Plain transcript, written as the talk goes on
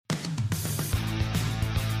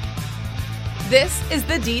This is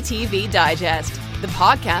the DTV Digest, the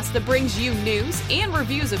podcast that brings you news and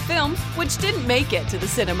reviews of films which didn't make it to the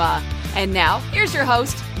cinema. And now, here's your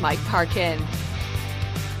host, Mike Parkin.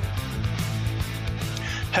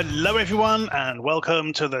 Hello, everyone, and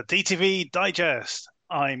welcome to the DTV Digest.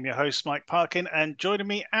 I'm your host, Mike Parkin, and joining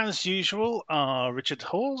me, as usual, are Richard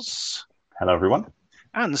Hawes. Hello, everyone.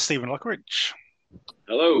 And Stephen Lockridge.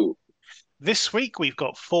 Hello. This week, we've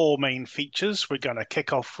got four main features. We're going to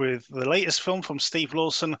kick off with the latest film from Steve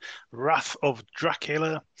Lawson, Wrath of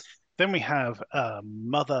Dracula. Then we have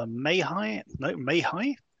Mother May I.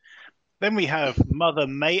 Then we have Mother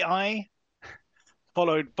May I,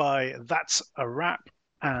 followed by That's a Wrap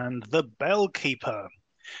and The Bellkeeper.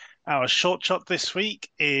 Our short shot this week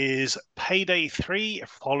is Payday 3,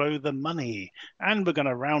 Follow the Money. And we're going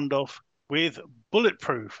to round off with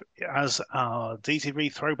Bulletproof as our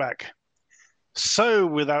DTV throwback. So,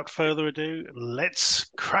 without further ado, let's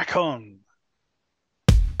crack on.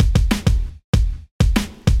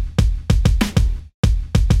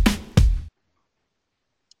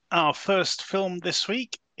 Our first film this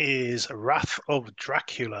week is Wrath of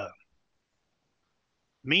Dracula.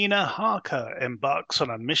 Mina Harker embarks on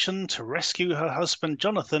a mission to rescue her husband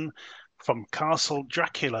Jonathan from Castle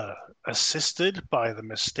Dracula, assisted by the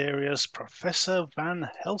mysterious Professor Van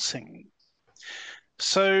Helsing.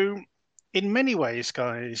 So, in many ways,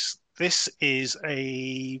 guys, this is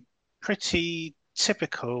a pretty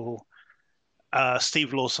typical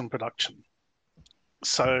Steve Lawson production.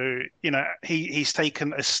 So, you know, he's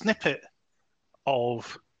taken a snippet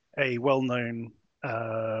of a well-known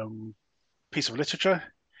piece of literature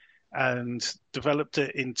and developed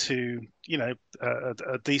it into, you know,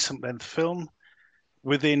 a decent length film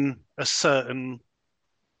within a certain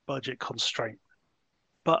budget constraint.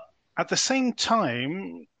 But at the same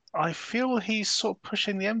time, I feel he's sort of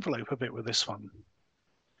pushing the envelope a bit with this one.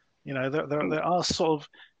 You know, there are sort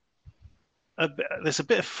of there's a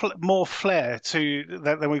bit of more flair to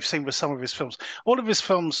that than we've seen with some of his films. All of his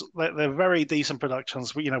films, they're very decent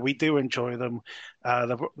productions. We do enjoy them.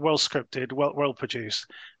 They're well scripted, well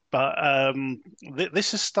produced. But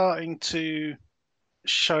this is starting to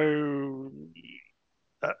show,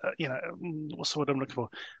 you know, what's the word I'm looking for?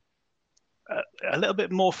 A little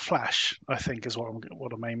bit more flash, I think, is what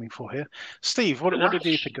I'm aiming for here. Steve, what did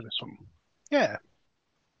you think of this one? Yeah,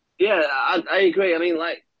 I agree. I mean,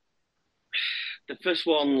 like the first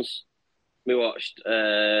ones we watched,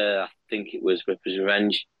 I think it was Ripper's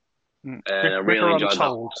Revenge, and I really enjoyed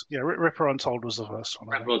Untold. that. Yeah, Ripper Untold was the first one.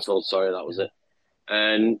 Ripper Untold, sorry, that was it.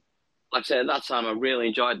 And like I said, at that time, I really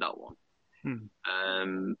enjoyed that one.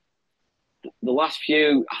 The last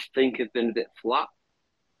few, I think, have been a bit flat.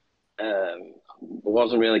 I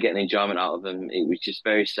wasn't really getting enjoyment out of them. It was just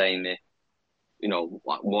very samey, you know,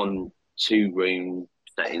 like 1-2 room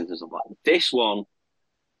settings and stuff like that. This one,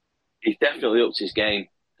 he's definitely upped his game.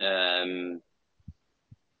 There's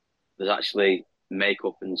actually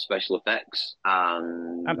makeup and special effects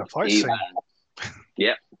and a fight scene.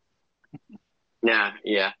 Yeah.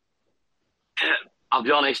 I'll be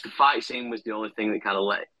honest, the fight scene was the only thing that kind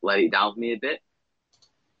of let it down for me a bit.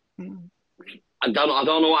 I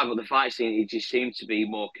don't know why, but the fight scene, it just seemed to be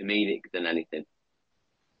more comedic than anything.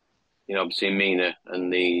 You know, between Mina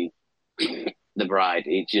and the bride,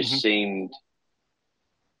 it just seemed.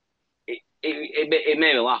 It made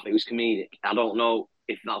me laugh. It was comedic. I don't know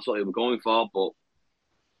if that's what they were going for, but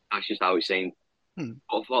that's just how it seemed. But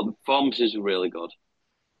I thought the performances were really good.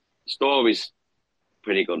 The story's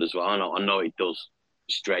pretty good as well. I know it does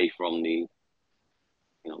stray from the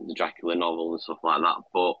Dracula novel and stuff like that,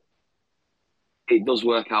 but it does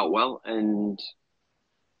work out well, and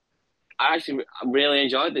I really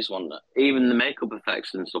enjoyed this one. Even the makeup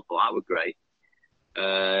effects and stuff like that were great.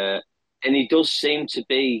 And he does seem to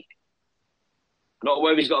be, I don't know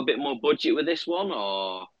whether he's got a bit more budget with this one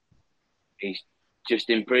or he's just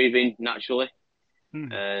improving naturally.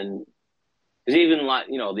 And there's even, like,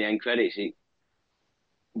 you know, the end credits,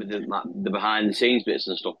 with the behind the scenes bits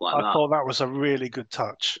and stuff like that. I thought that was a really good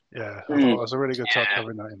touch. Yeah, I thought it was a really good touch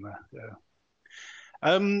having that in there. Yeah.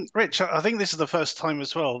 Rich, I think this is the first time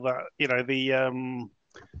as well that, you know, the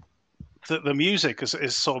music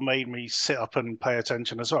is sort of made me sit up and pay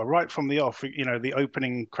attention as well. Right from the off, you know, the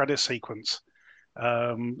opening credit sequence,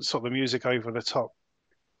 sort of the music over the top.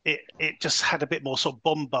 It just had a bit more sort of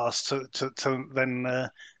bombast than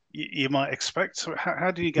you might expect. How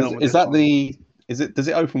do you get on with is that one? Does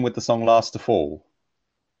it open with the song "Last to Fall"?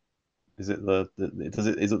 Is it the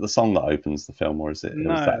song that opens the film, or is it?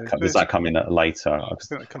 No, does that come in later?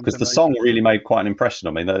 Because the song really made quite an impression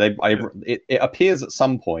on me. It appears at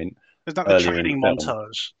some point, Is that the earlier in the training film.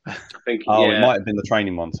 montage? I think. Oh, Yeah. it might have been the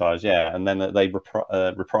training montage, yeah, and then they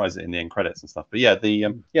reprise it in the end credits and stuff. But yeah,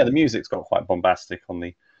 the music's got quite bombastic on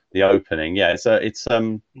the opening. Yeah, it's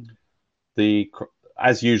the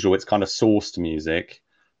as usual, it's kind of sourced music,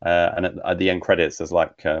 and at the end credits, there's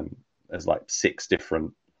like 6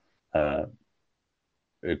 different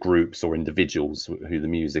groups or individuals who the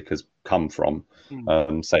music has come from.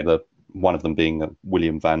 Say one of them being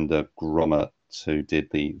William van der Grommet, who did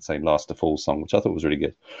the Last to Fall song, which I thought was really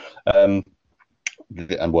good, and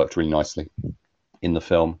worked really nicely in the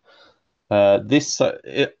film. It's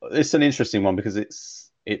an interesting one because it's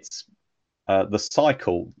the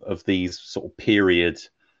cycle of these sort of period,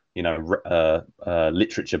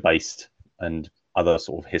 literature based and other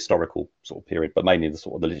sort of historical sort of period, but mainly the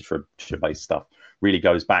sort of the literature based stuff really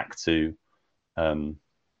goes back to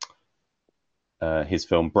his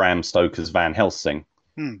film Bram Stoker's Van Helsing,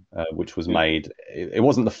 which was made. It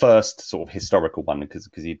wasn't the first sort of historical one because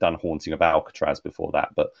he'd done Haunting of Alcatraz before that,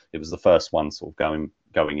 but it was the first one sort of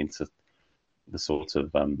going into the sort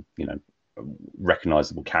of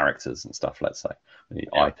recognizable characters and stuff. Let's say the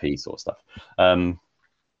IP sort of stuff.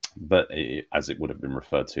 But as it would have been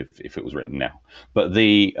referred to if it was written now. But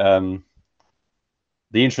the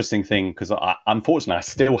interesting thing, because unfortunately I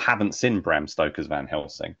still haven't seen Bram Stoker's Van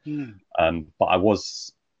Helsing, but I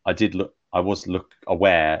was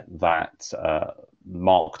aware that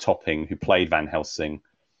Mark Topping, who played Van Helsing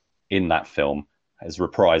in that film, has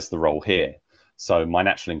reprised the role here. So my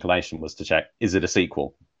natural inclination was to check: is it a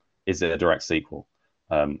sequel? Is it a direct sequel,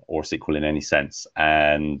 or a sequel in any sense?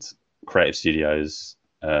 And Creative Studios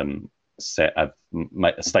have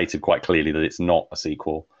stated quite clearly that it's not a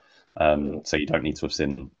sequel. So you don't need to have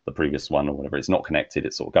seen the previous one or whatever. It's not connected.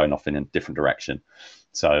 It's sort of going off in a different direction.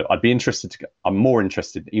 So I'd be interested I'm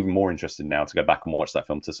even more interested now to go back and watch that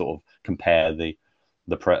film to sort of compare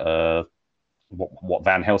what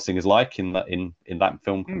Van Helsing is like in that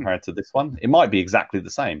film compared to this one. It might be exactly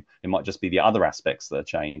the same. It might just be the other aspects that are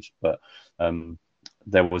changed. But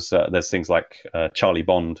there's things like Charlie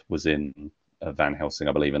Bond was in Van Helsing,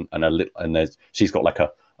 I believe, and she's got like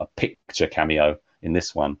a picture cameo in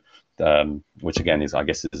this one, which again is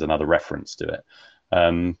another reference to it.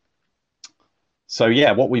 So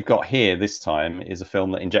yeah, what we've got here this time is a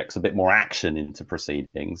film that injects a bit more action into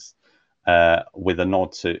proceedings, with a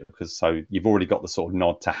nod to, so you've already got the sort of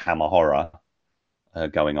nod to Hammer horror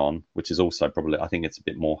going on, which is also probably, I think it's a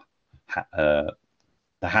bit more the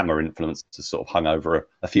Hammer influence has sort of hung over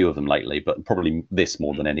a few of them lately, but probably this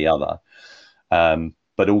more than any other.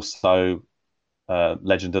 But also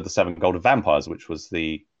Legend of the Seven Golden Vampires, which was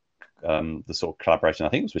the sort of collaboration. I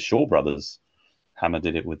think it was with Shaw Brothers. Hammer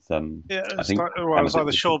did it with I think it was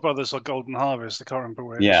either Shaw Brothers or Golden Harvest. I can't remember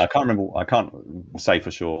which. Yeah, I can't remember. I can't say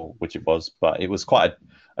for sure which it was, but it was quite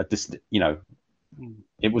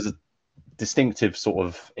it was a distinctive sort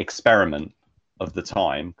of experiment of the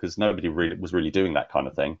time because nobody really was doing that kind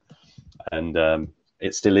of thing, and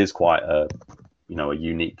it still is quite a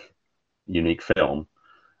unique film.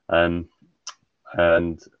 And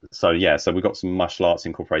so we've got some martial arts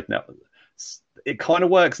incorporated now. It kind of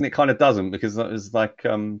works and it kind of doesn't, because it's like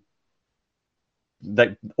all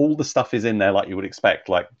the stuff is in there like you would expect,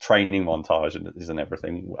 like training montage and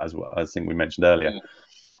everything, as I think we mentioned earlier,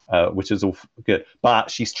 which is all good. But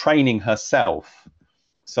she's training herself,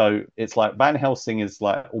 so it's like Van Helsing is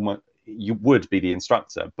like almost, you would be the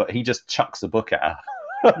instructor, but he just chucks a book at her.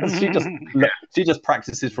 she just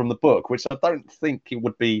practices from the book, which I don't think it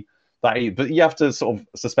would be that easy. But you have to sort of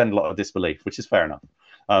suspend a lot of disbelief, which is fair enough.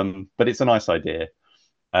 But it's a nice idea,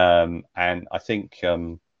 and I think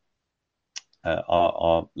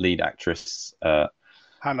our lead actress,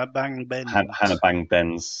 Hannah Bang Ben. Hannah Bang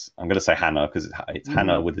Benz. I'm going to say Hannah because it's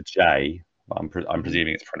Hannah with a J. I'm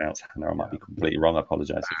presuming it's pronounced Hannah. I might be completely wrong. I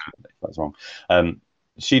apologise if that's wrong.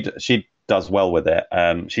 She does well with it.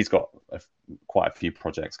 She's got quite a few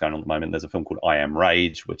projects going on at the moment. There's a film called I Am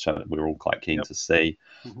Rage, which we're all quite keen to see,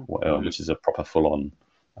 which is a proper full-on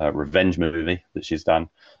revenge movie that she's done.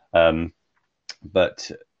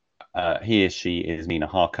 But here she is Nina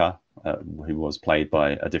Harker, who was played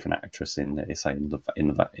by a different actress in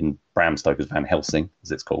Bram Stoker's Van Helsing,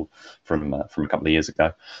 as it's called, from a couple of years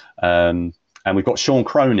ago. And we've got Sean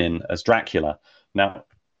Cronin as Dracula. Now,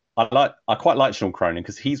 I quite like Sean Cronin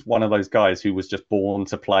because he's one of those guys who was just born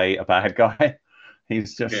to play a bad guy.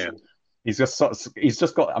 He's just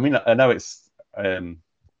got. I mean, I know it's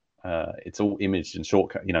all imaged and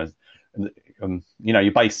shortcut. You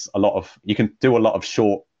base a lot of. You can do a lot of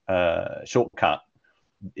shortcut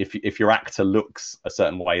if your actor looks a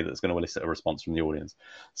certain way that's going to elicit a response from the audience.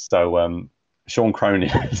 So Sean Cronin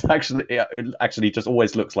is actually just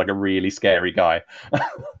always looks like a really scary guy.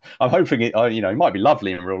 I'm hoping it. He might be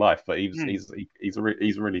lovely in real life, but he's a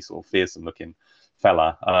really sort of fearsome looking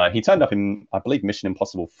fella. He turned up in, I believe, Mission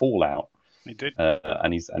Impossible Fallout. He did,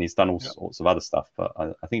 and he's done all sorts of other stuff, but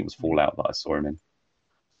I think it was Fallout that I saw him in,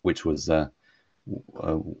 which was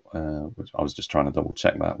which I was just trying to double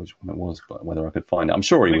check which one it was, but whether I could find it. I'm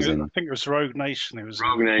sure he was in. I think it was Rogue Nation. It was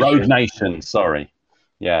Rogue Nation. Sorry.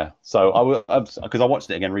 Yeah, so because I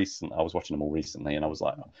watched it again recently. I was watching them all recently, and I was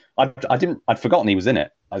like, I'd forgotten he was in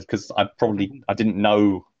it because I didn't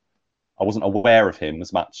know, I wasn't aware of him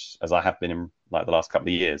as much as I have been in like the last couple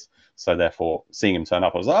of years. So therefore, seeing him turn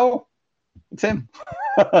up, I was like, oh, it's him.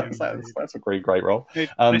 That's a great role.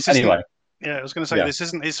 Anyway. Yeah, I was going to say this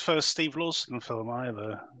isn't his first Steve Lawson film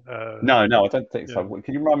either. No, I don't think so.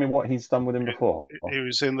 Can you remind me what he's done with him before? He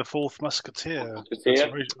was in The Fourth Musketeer.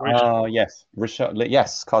 Yes, Richelieu.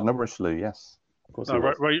 Yes, Cardinal Richelieu. Yes, of course.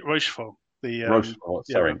 Rochefort.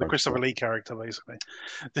 The Christopher Lee character, basically.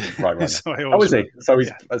 Right. Is he?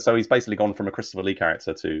 So he's basically gone from a Christopher Lee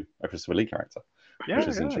character to a Christopher Lee character. Yeah, which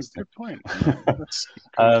is interesting. Good point.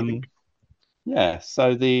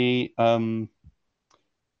 So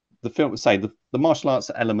the film, the martial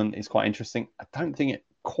arts element is quite interesting. I don't think it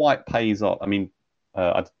quite pays off. I mean,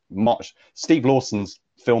 Steve Lawson's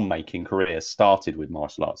filmmaking career started with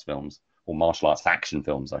martial arts films, or martial arts action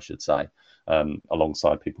films, I should say,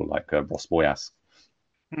 alongside people like Ross Boyask.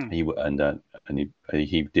 He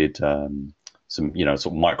did some, sort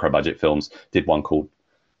of micro budget films. Did one called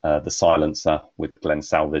The Silencer with Glenn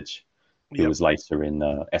Salvage, who was later in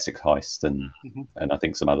Essex Heist and I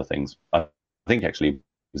think some other things. I think actually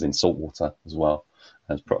was in Saltwater as well,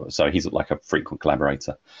 so he's like a frequent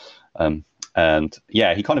collaborator. And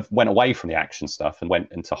he kind of went away from the action stuff and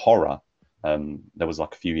went into horror. There was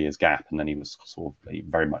like a few years gap, and then he was sort of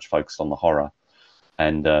very much focused on the horror.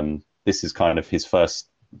 And this is kind of his first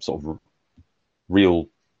sort of real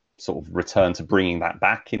sort of return to bringing that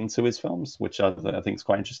back into his films, which I think is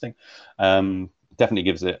quite interesting. Definitely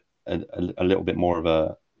gives it a little bit more of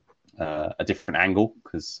a different angle,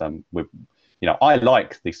 because I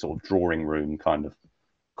like the sort of drawing room kind of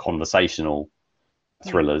conversational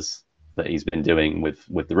thrillers that he's been doing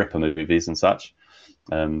with the Ripper movies and such.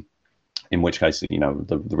 In which case,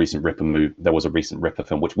 the recent Ripper movie, there was a recent Ripper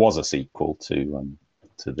film which was a sequel to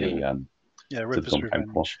the Ripper's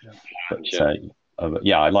Revenge.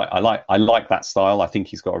 I like that style. I think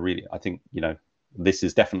he's got this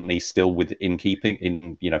is definitely still in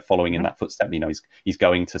keeping following in that footstep. He's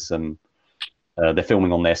going to some. They're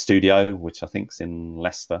filming on their studio, which I think's in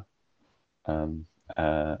Leicester, and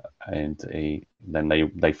then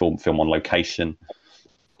they film on location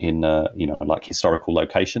in like historical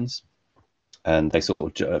locations, and they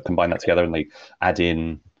sort of combine that together, and they add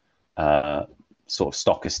in sort of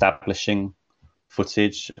stock establishing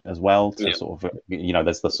footage as well to sort of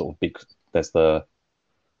there's the sort of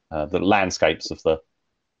the landscapes of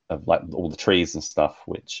like all the trees and stuff,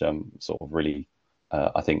 which sort of really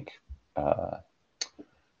I think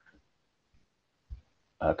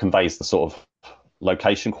conveys the sort of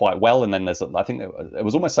location quite well. And then I think it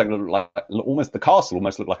was almost almost the castle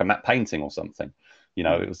almost looked like a matte painting or something.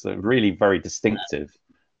 It was a really very distinctive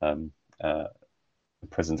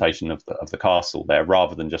presentation of the castle there,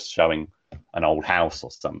 rather than just showing an old house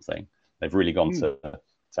or something. They've really gone to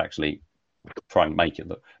actually try and make it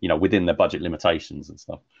look, within their budget limitations and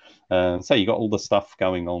stuff. So you got all the stuff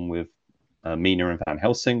going on with Mina and Van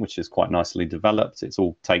Helsing, which is quite nicely developed. It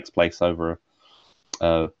all takes place over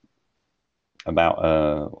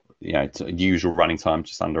about usual running time,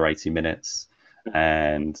 just under 80 minutes.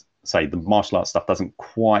 And say the martial arts stuff doesn't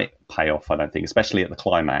quite pay off, I don't think, especially at the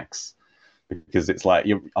climax, because it's like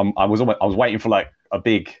I was waiting for like a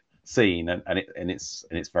big scene, and it's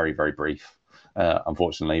very, very brief,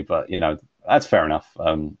 unfortunately. But that's fair enough.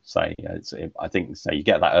 I think you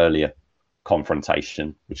get that earlier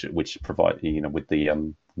confrontation, which provide with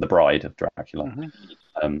the bride of Dracula.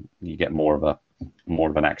 You get more of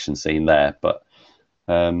an action scene there, but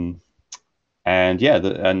and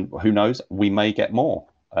who knows, we may get more.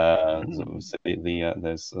 There's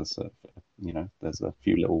a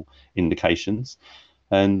few little indications,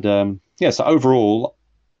 and so overall,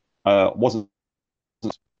 I was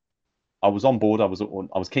on board. I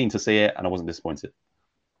was keen to see it, and I wasn't disappointed.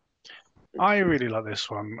 I really like this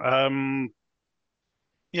one.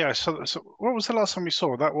 So what was the last time we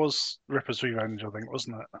saw? That was Ripper's Revenge, I think,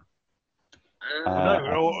 wasn't it?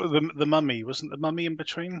 Or the Mummy. Wasn't the Mummy in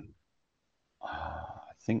between?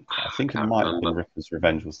 I think it might have been Ripper's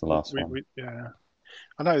Revenge was the last one. I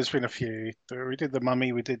know there's been a few. We did the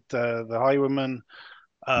Mummy. We did the Highwayman.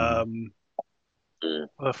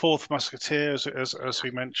 The Fourth Musketeer, as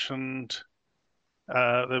we mentioned,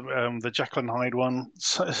 the Jekyll and Hyde one.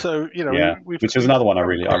 So Yeah, which was we've another one I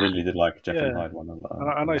come across. really did like, Jekyll and Yeah, Hyde one I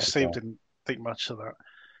a know lot as Steve well. didn't think much of that,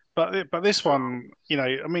 but this one,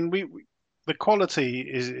 I mean, the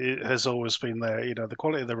quality has always been there. The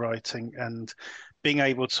quality of the writing and being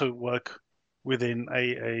able to work within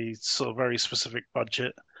a sort of very specific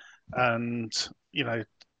budget and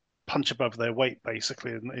punch above their weight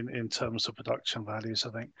basically in terms of production values,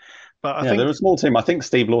 I think. But I Yeah, they're think a small team. I think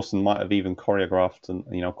Steve Lawson might have even choreographed and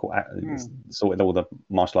sorted all the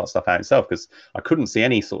martial arts stuff out himself, because I couldn't see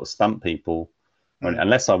any sort of stunt people,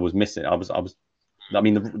 unless I was missing. I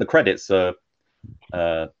mean, the credits are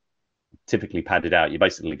typically padded out. You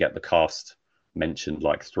basically get the cast mentioned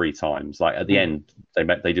like 3 times. Like at the end,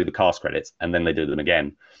 they do the cast credits and then they do them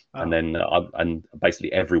again, and then and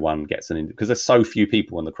basically everyone gets because there's so few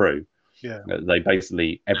people in the crew. Yeah, they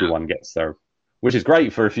basically everyone gets their, which is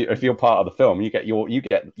great for if you're part of the film, you get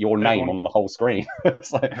your name on the whole screen.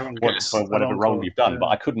 It's like for whatever role you've done. Yeah. But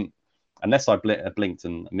I couldn't, unless I blinked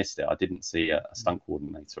and missed it. I didn't see a stunt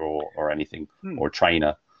coordinator or anything or a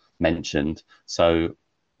trainer mentioned. So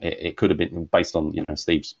it could have been based on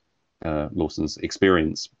Steve Lawson's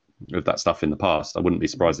experience with that stuff in the past. I wouldn't be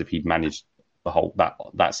surprised if he'd managed the whole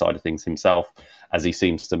that side of things himself, as he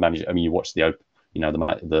seems to manage. I mean, you watch the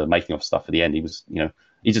making of stuff at the end. He was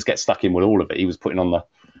he just gets stuck in with all of it. He was putting on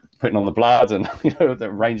the blood and the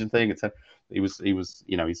ranging thing.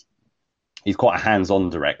 He's quite a hands-on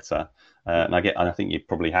director, and I think you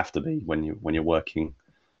probably have to be when you're working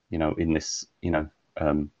in this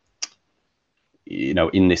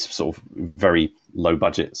in this sort of very low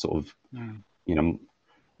budget sort of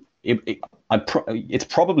it's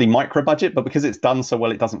probably micro budget, but because it's done so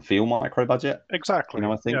well, it doesn't feel micro budget. Exactly.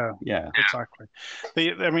 I think. Yeah. Exactly.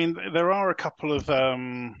 I mean, there are a couple of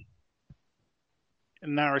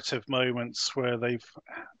narrative moments where they've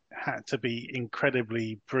had to be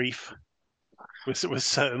incredibly brief with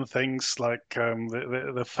certain things, like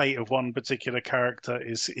the fate of one particular character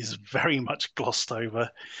is very much glossed over.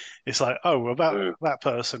 It's like, oh, about that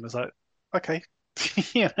person. It's like, okay,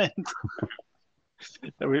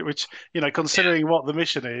 which considering what the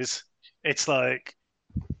mission is, it's like,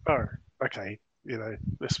 oh, okay,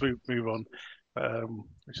 let's move on,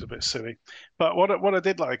 which is a bit silly. But what I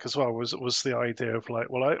did like as well was the idea of like,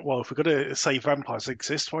 well, if we're going to say vampires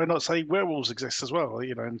exist, why not say werewolves exist as well?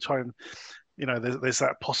 And try and there's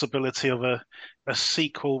that possibility of a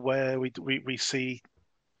sequel where we see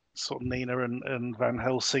sort of Nina and Van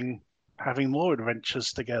Helsing having more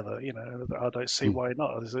adventures together. I don't see why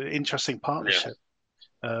not. There's an interesting partnership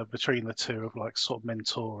between the two of like sort of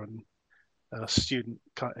mentor and student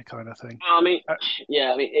kind of thing. Well, I mean,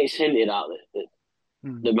 it's hinted at that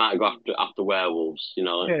they might go after werewolves, Yeah,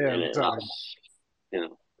 exactly. That's,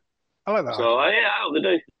 I like that. So I hope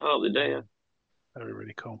they do. Yeah. That'd be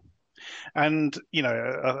really cool. And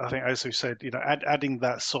I think, as we said, adding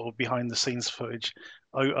that sort of behind the scenes footage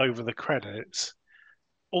over the credits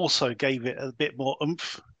also gave it a bit more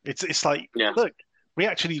oomph. It's like, look, we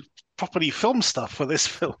actually properly filmed stuff for this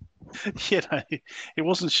film. It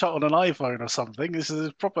wasn't shot on an iPhone or something. This is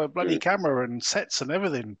a proper bloody camera and sets and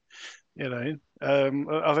everything. I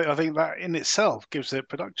think that in itself gives it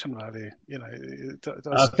production value.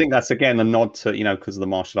 I think that's again a nod to because of the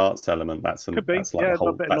martial arts element. That's like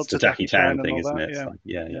the Jackie Chan thing, isn't it?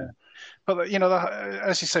 Yeah. But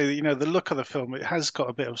as you say, the look of the film, it has got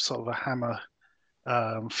a bit of sort of a Hammer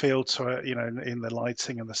feel to it, in the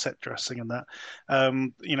lighting and the set dressing and that.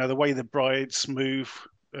 The way the brides move,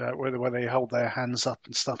 where they hold their hands up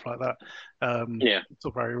and stuff like that. It's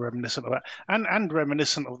all very reminiscent of that, and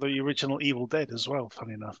reminiscent of the original Evil Dead as well.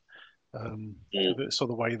 Funny enough, sort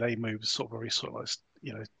of the way they move, is sort of very sort of like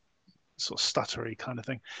sort of stuttery kind of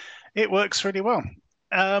thing. It works really well.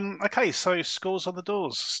 Okay, so scores on the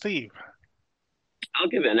doors, Steve. I'll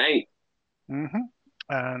give it an 8.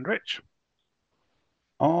 And Rich.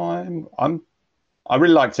 I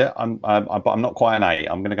really liked it. But I'm not quite an 8.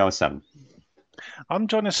 I'm going to go a 7. I'm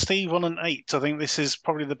joining Steve on an 8. I think this is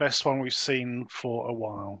probably the best one we've seen for a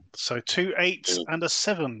while. So 2 8s and a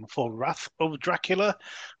 7 for Wrath of Dracula.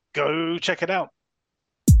 Go check it out.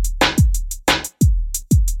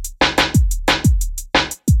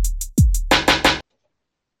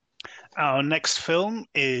 Our next film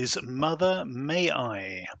is Mother May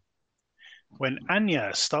I. When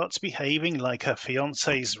Anya starts behaving like her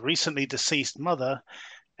fiance's recently deceased mother,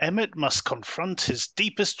 Emmett must confront his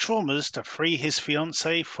deepest traumas to free his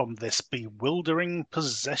fiancée from this bewildering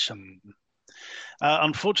possession.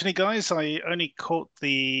 Unfortunately, guys, I only caught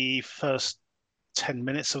the first 10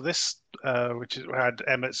 minutes of this, which had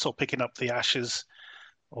Emmett sort of picking up the ashes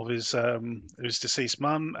of his deceased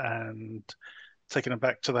mum and taking her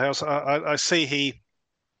back to the house. I see he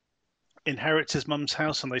inherits his mum's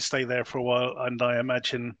house and they stay there for a while, and I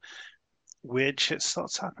imagine weird shit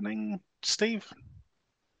starts happening. Steve?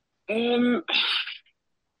 I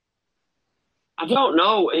don't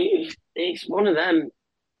know. It's one of them.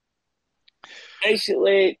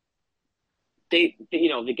 Basically, they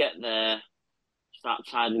get there, start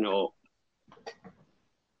tidying up,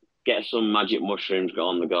 get some magic mushrooms, go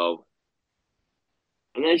on the go,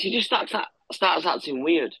 and then she just starts acting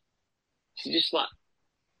weird. She just like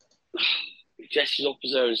gestures up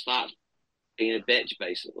at her and starts being a bitch,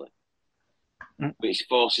 basically, which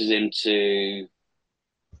forces him to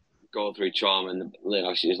go through trauma. And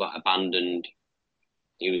she was like abandoned.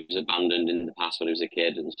 He was abandoned in the past when he was a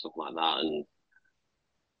kid and stuff like that.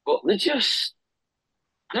 But they just,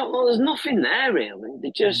 I don't know. There's nothing there really.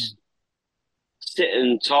 They just sit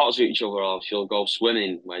and talk to each other, or she'll go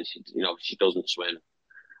swimming when she doesn't swim,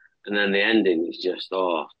 and then the ending is just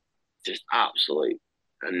absolute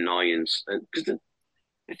annoyance. Because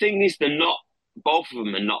the thing is, both of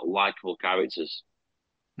them are not likable characters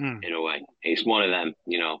in a way. It's one of them,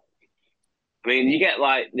 I mean, you get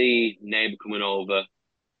like the neighbor coming over,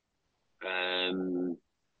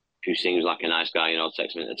 who seems like a nice guy,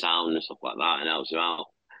 takes him into town and stuff like that and helps him out.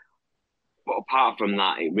 But apart from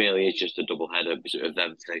that, it really is just a double header of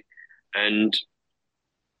everything. And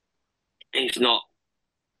it's not,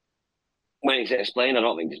 when it's explained, I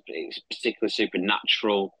don't think it's particularly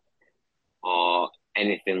supernatural or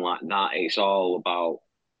anything like that. It's all about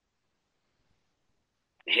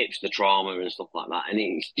hipster trauma and stuff like that. And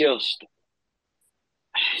it's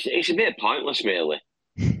a bit pointless, really.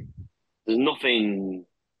 There's nothing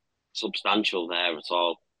substantial there at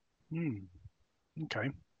all. Okay.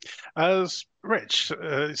 As Rich,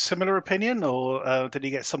 similar opinion, or did he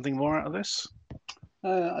get something more out of this?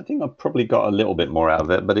 I think I've probably got a little bit more out of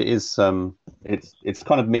it, but it is it's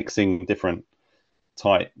kind of mixing different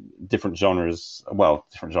genres. Well,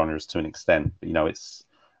 different genres to an extent. But,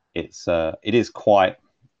 it is quite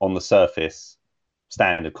on the surface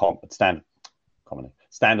standard horror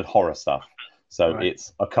stuff. So right.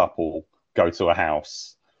 It's a couple go to a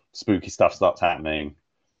house, spooky stuff starts happening.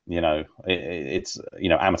 It's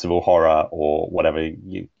Amityville horror or whatever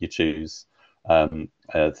you choose.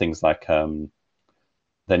 Things like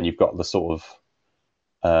then you've got the sort of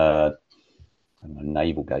I don't know,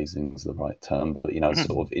 navel gazing is the right term, but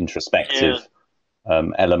sort of introspective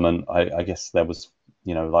element. I guess there was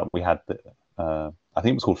like we had I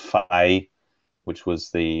think it was called Faye, which was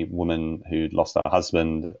the woman who'd lost her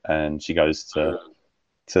husband, and she goes to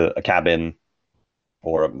a cabin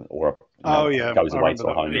or goes away to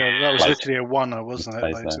a home. Yeah, that was literally a one, wasn't it?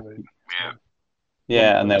 Basically.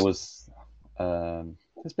 Yeah, and there was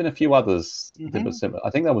there's been a few others that were similar. I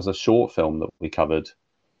think there was a short film that we covered,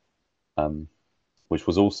 which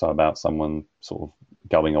was also about someone sort of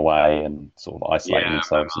going away and sort of isolating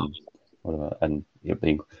themselves and whatever, and it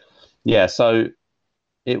being so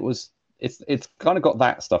it's kind of got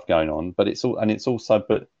that stuff going on, but it's also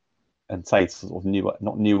and say it's sort of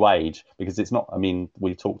not new age, because it's not. I mean,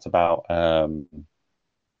 we talked about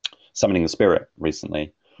Summoning the Spirit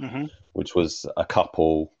recently, which was a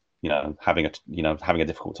couple, having a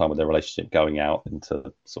difficult time with their relationship, going out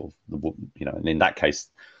into sort of and in that case,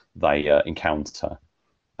 they encounter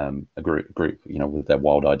a group, with their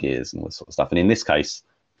wild ideas and all this sort of stuff. And in this case,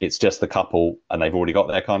 it's just the couple, and they've already got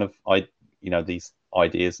their kind of these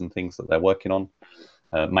ideas and things that they're working on,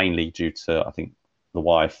 mainly due to, I think, the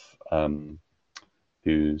wife,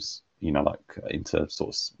 who's like into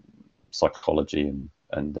sort of psychology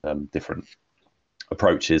and different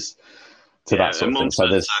approaches to that sort of thing. So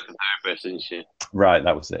there's psychotherapist, isn't she? Right,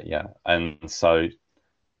 that was it, yeah. And so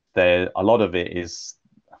a lot of it is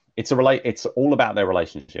it's all about their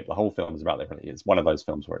relationship. The whole film is about their relationship. It's one of those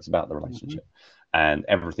films where it's about the relationship, and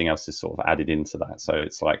everything else is sort of added into that. So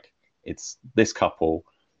it's like it's this couple,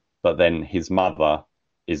 but then his mother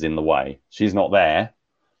is in the way. She's not there,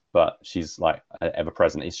 but she's like ever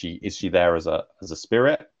present. Is she there as a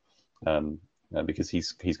spirit? Because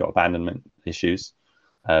he's got abandonment issues.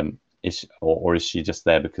 Or is she just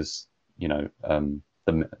there because the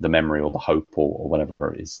memory or the hope or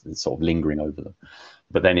whatever is sort of lingering over them?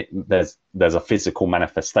 But then there's a physical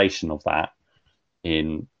manifestation of that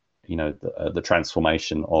in the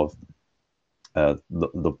transformation of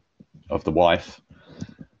the wife.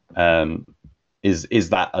 Is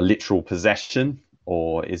that a literal possession,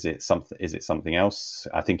 or is it something else?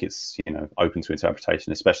 I think it's open to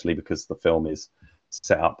interpretation, especially because the film is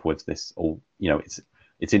set up with this all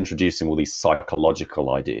it's introducing all these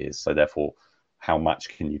psychological ideas. So therefore, how much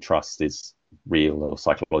can you trust is real or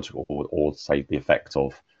psychological, or say the effect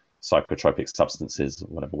of psychotropic substances or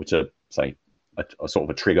whatever, which are say a sort of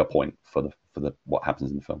a trigger point for the what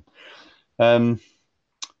happens in the film.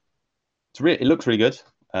 It looks really good.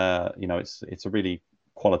 It's a really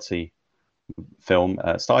quality film.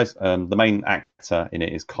 The main actor in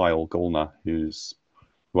it is Kyle Gallner, who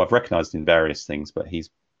I've recognised in various things, but he's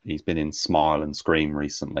been in Smile and Scream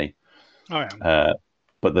recently. Oh yeah.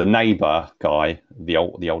 But the neighbour guy, the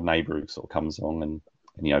old neighbour who sort of comes on, and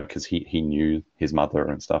because he knew his mother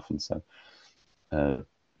and stuff, and so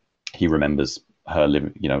he remembers her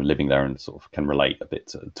living there, and sort of can relate a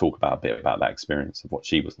bit, talk about a bit about that experience of what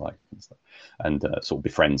she was like, and stuff, and sort of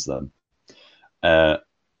befriends them.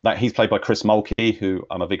 That he's played by Chris Mulkey, who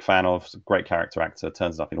I'm a big fan of. Great character actor,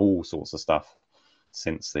 turns up in all sorts of stuff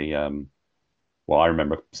since the I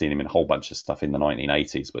remember seeing him in a whole bunch of stuff in the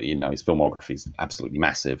 1980s, but his filmography is absolutely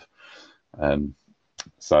massive.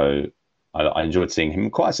 So I enjoyed seeing him.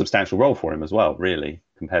 Quite a substantial role for him as well, really,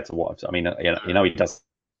 compared to what he does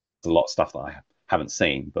a lot of stuff that I haven't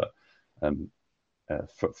seen, but from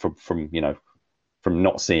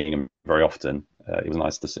not seeing him very often, it was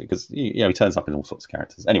nice to see, because he turns up in all sorts of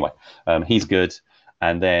characters. Anyway, he's good.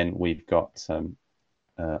 And then we've got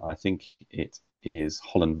I think it is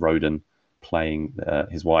Holland Roden playing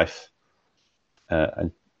his wife,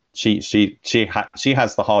 and she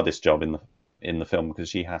has the hardest job in the film, because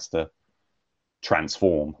she has to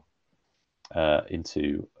transform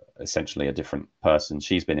into essentially a different person.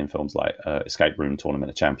 She's been in films like Escape Room, Tournament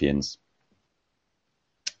of Champions,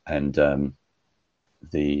 and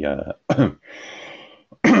the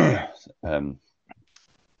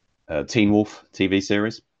Teen Wolf TV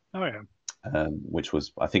series. Oh yeah. Which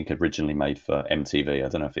was, I think, originally made for MTV. I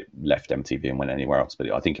don't know if it left MTV and went anywhere else,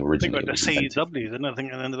 but I think originally it was CW. Didn't I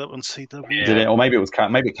think it ended up on CW? Did it? Or maybe it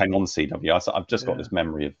came on CW. I've just got this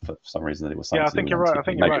memory of, for some reason, that it was something. Yeah, I think you're right. I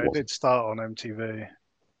think you're right. It did start on MTV.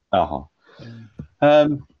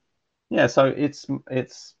 Yeah. So it's I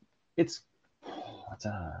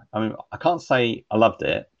don't know. I mean, I can't say I loved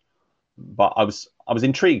it, but I was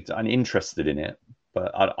intrigued and interested in it,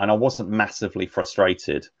 but I wasn't massively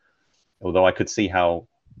frustrated. Although I could see how,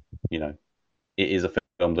 it is a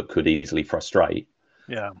film that could easily frustrate.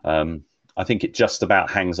 Yeah. I think it just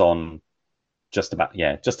about hangs on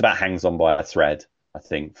by a thread, I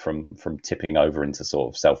think, from tipping over into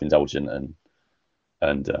sort of self-indulgent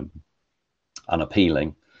and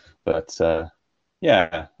unappealing. But I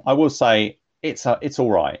will say it's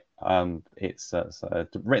all right. It's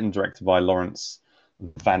written and directed by Lawrence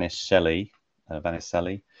Vaniscelli,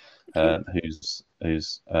 who's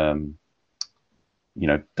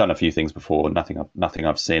done a few things before. Nothing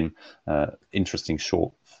I've seen. Interesting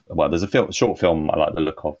short. Well, there's a short film I like the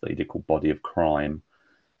look of that he did called Body of Crime.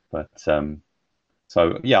 But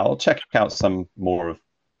I'll check out some more of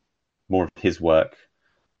his work.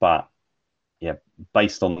 But yeah,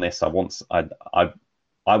 based on this, I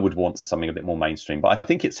would want something a bit more mainstream. But I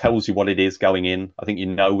think it tells you what it is going in. I think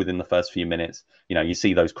within the first few minutes, you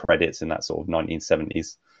see those credits in that sort of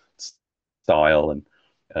 1970s style, and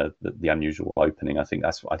the unusual opening. I think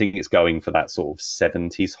it's going for that sort of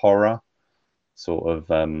 70s horror, sort of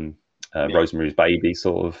Rosemary's Baby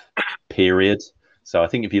sort of period. So I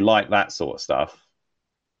think if you like that sort of stuff,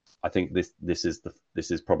 I think this is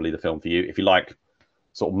probably the film for you. If you like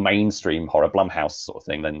sort of mainstream horror, Blumhouse sort of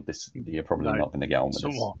thing, then you're probably not going to get on with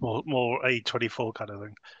this. More A24 kind of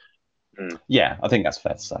thing. Yeah, I think that's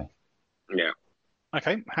fair to say. Yeah.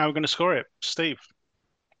 Okay, how are we going to score it, Steve?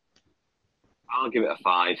 I'll give it a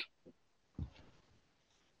 5.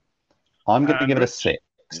 I'm going to give it a 6.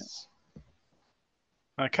 Yeah.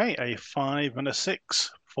 Okay, a 5 and a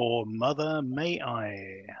 6 for Mother May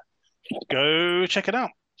I. Go check it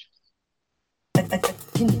out.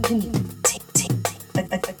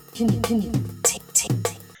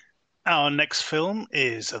 Our next film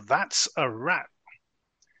is That's a Wrap.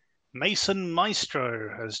 Mason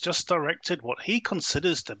Maestro has just directed what he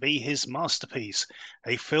considers to be his masterpiece,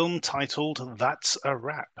 a film titled That's a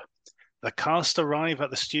Wrap. The cast arrive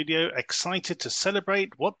at the studio excited to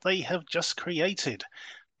celebrate what they have just created,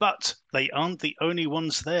 but they aren't the only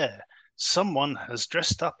ones there. Someone has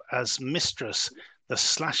dressed up as Mistress, the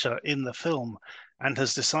slasher in the film, and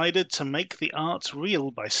has decided to make the art real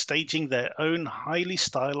by staging their own highly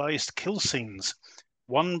stylized kill scenes.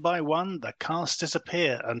 One by one, the cast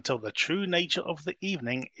disappear until the true nature of the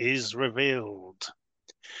evening is revealed.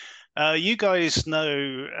 You guys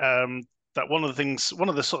know that one of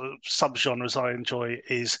the sort of subgenres I enjoy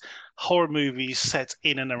is horror movies set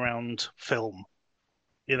in and around film.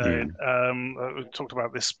 We talked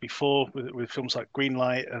about this before with films like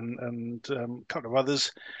Greenlight and a couple of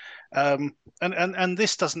others. And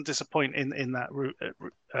this doesn't disappoint in that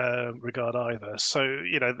regard either. So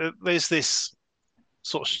there's this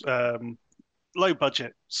sort of low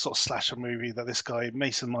budget sort of slasher movie that this guy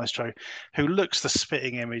Mason Maestro, who looks the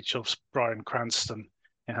spitting image of Bryan Cranston,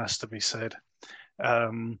 it has to be said.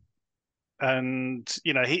 And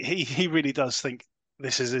he really does think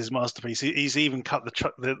this is his masterpiece. He's even cut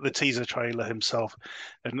the teaser trailer himself,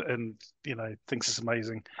 and thinks it's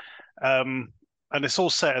amazing. And it's all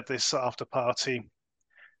set at this after party,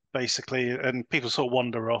 basically, and people sort of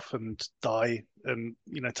wander off and die, and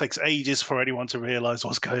it takes ages for anyone to realize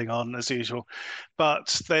what's going on, as usual.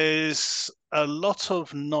 But there's a lot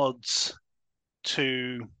of nods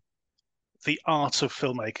to the art of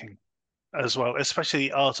filmmaking as well, especially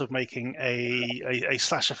the art of making a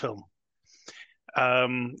slasher film.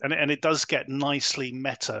 And it does get nicely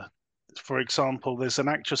meta. For example, there's an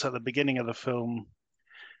actress at the beginning of the film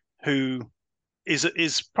who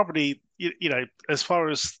is probably, as far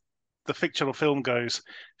as the fictional film goes,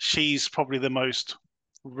 she's probably the most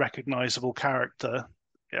recognizable character,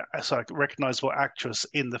 recognizable actress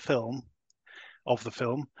in the film, of the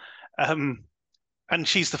film. And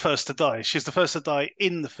she's the first to die. She's the first to die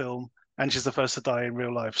in the film, and she's the first to die in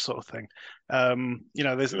real life, sort of thing.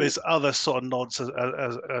 There's other sort of nods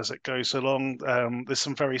as it goes along. There's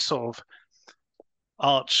some very sort of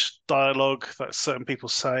arch dialogue that certain people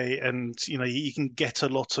say, and you can get a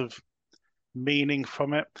lot of meaning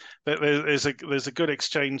from it. There's a good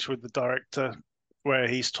exchange with the director where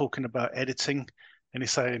he's talking about editing, and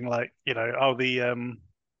he's saying like, the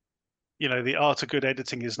art of good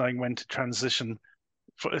editing is knowing when to transition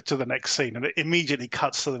to the next scene, and it immediately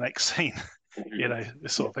cuts to the next scene.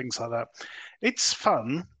 Sort of things like that. It's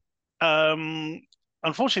fun.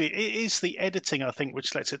 Unfortunately, it is the editing, I think,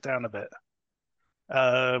 which lets it down a bit.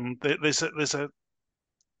 There's a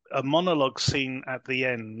monologue scene at the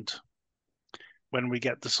end when we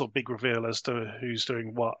get the sort of big reveal as to who's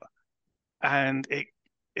doing what, and it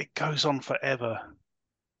goes on forever.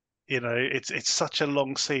 It's such a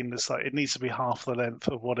long scene. It's like it needs to be half the length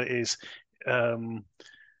of what it is.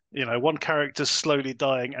 One character slowly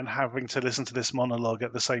dying and having to listen to this monologue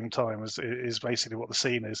at the same time is basically what the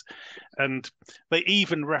scene is. And they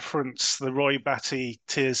even reference the Roy Batty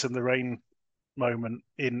Tears in the Rain moment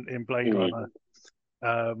in Blade Runner.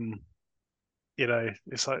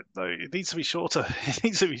 It's like, no, it needs to be shorter. It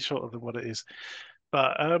needs to be shorter than what it is.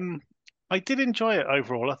 But I did enjoy it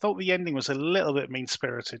overall. I thought the ending was a little bit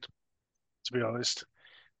mean-spirited, to be honest.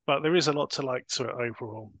 But there is a lot to like to it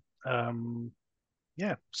overall.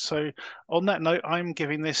 So on that note, I'm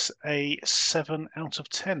giving this a 7 out of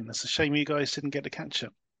 10. It's a shame you guys didn't get to catch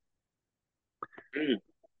it.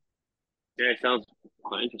 Yeah, it sounds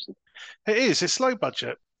quite interesting. It is. It's low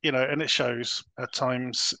budget, and it shows at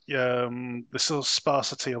times the sort of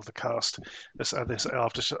sparsity of the cast. This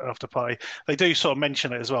after party, they do sort of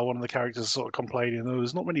mention it as well. One of the characters is sort of complaining,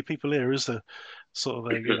 "There's not many people here, is there?" Sort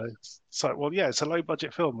of thing, It's like, well, yeah, it's a low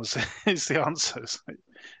budget film. Is the answer. It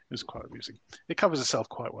was quite amusing. It covers itself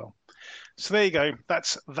quite well. So there you go.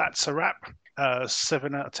 That's a wrap.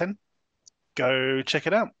 7 out of 10. Go check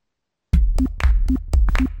it out.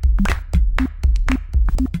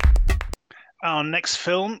 Our next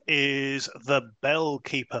film is The Bell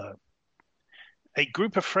Keeper. A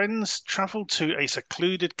group of friends travel to a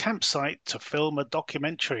secluded campsite to film a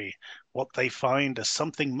documentary. What they find is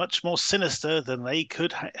something much more sinister than they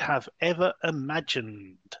could have ever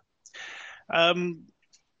imagined.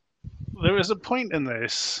 There is a point in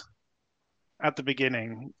this at the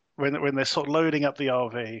beginning when they're sort of loading up the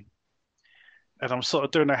RV, and I'm sort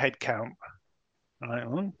of doing a head count.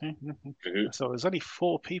 So there's only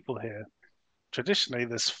 4 people here. Traditionally,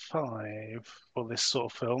 there's 5 for this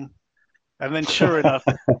sort of film. And then, sure enough,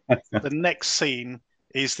 the next scene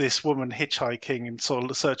is this woman hitchhiking and sort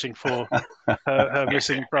of searching for her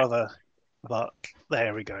missing brother. But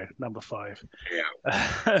there we go, number 5.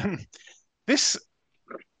 Yeah.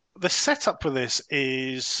 The setup for this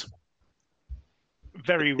is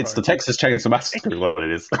very rote. It's the Texas Chainsaw Massacre, is what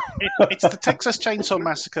it is. It's the Texas Chainsaw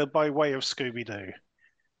Massacre by way of Scooby-Doo.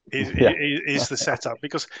 Is the setup,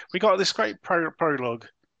 because we got this great prologue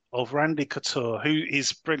of Randy Couture, who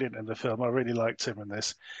is brilliant in the film. I really liked him in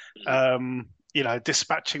this.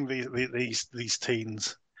 Dispatching these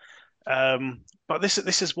teens. But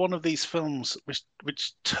this is one of these films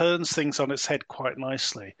which turns things on its head quite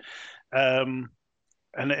nicely, and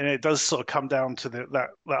it does sort of come down to that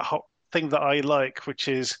whole thing that I like, which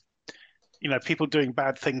is people doing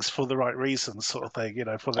bad things for the right reasons, sort of thing,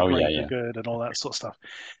 for the greater good and all that sort of stuff.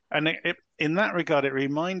 And in that regard, it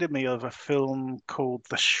reminded me of a film called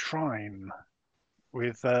The Shrine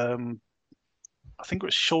with, I think it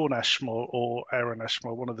was Sean Ashmore or Aaron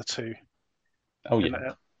Ashmore, one of the two. Oh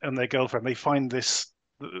yeah. And their girlfriend. They find this,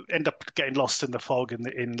 end up getting lost in the fog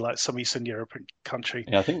in like some Eastern European country.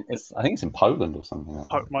 Yeah, I think it's in Poland or something like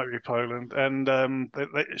that. Might be Poland. And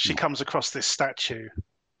she comes across this statue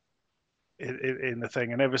in the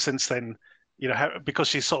thing, and ever since then, because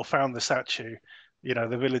she sort of found the statue,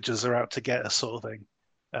 the villagers are out to get her, sort of thing.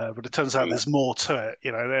 But it turns out there's more to it,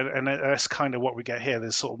 and that's kind of what we get here.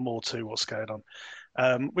 There's sort of more to what's going on,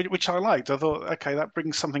 which I liked. I thought, okay, that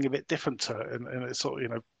brings something a bit different to it, and it's sort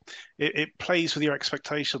of, it plays with your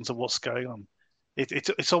expectations of what's going on.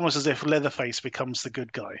 It's almost as if Leatherface becomes the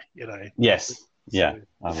good guy, Yes, yeah, So,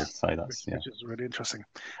 I would say that's which is really interesting.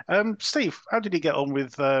 Steve, how did you get on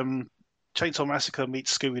with Chainsaw Massacre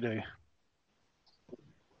meets Scooby Doo?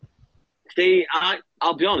 See,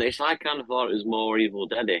 I'll be honest, I kind of thought it was more Evil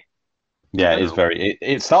Dead-y. Yeah, it is very.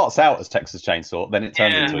 It starts out as Texas Chainsaw, then it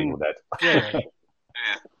turns into Evil Dead. Yeah.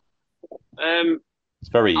 It's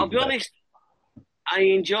very. I'll be honest, I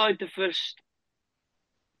enjoyed the first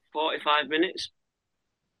 45 minutes,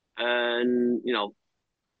 and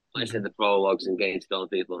like I said, the prologues and getting to know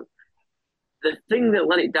people. The thing that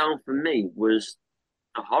let it down for me was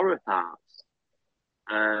the horror parts.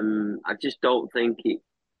 I just don't think it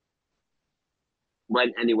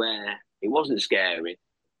went anywhere. It wasn't scary.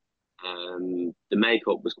 The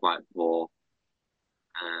makeup was quite poor,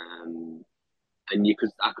 and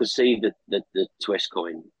I could see the twist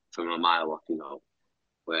coming from a mile off.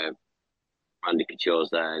 Where Randy Couture's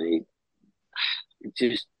there, and he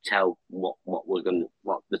just tell what the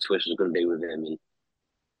twist was going to be with him, and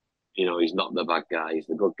he's not the bad guy, he's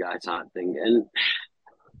the good guy type thing, and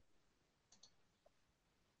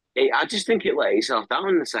I just think it let itself down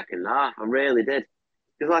in the second half. I really did,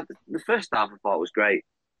 because like the first half I thought was great.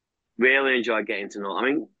 Really enjoyed getting to know. I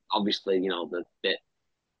mean, obviously, the bit,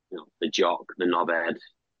 the jock, the knobhead,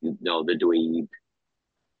 the dweeb,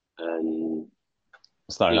 and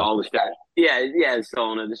all the the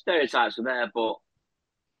stoner. The stereotypes were there, but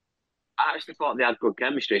I actually thought they had good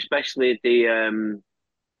chemistry, especially the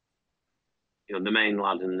the main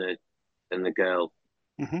lad and the girl.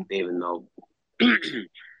 Mm-hmm. Even though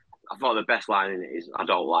I thought the best line in it is "I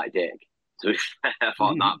don't like Dick." So I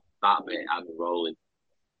thought that bit had me rolling.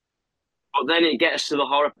 But then it gets to the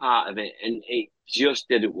horror part of it, and it just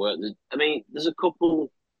didn't work. There's a couple.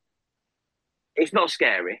 It's not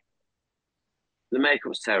scary. The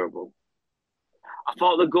makeup's terrible. I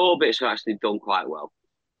thought the gore bits were actually done quite well.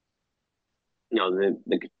 The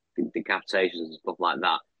decapitations and stuff like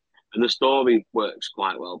that. And the story works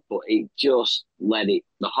quite well, but it just the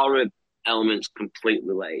horror elements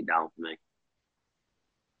completely let it down for me.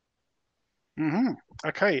 Mm-hmm.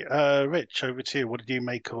 Okay, Rich, over to you. What did you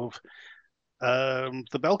make of The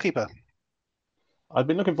Bellkeeper? I've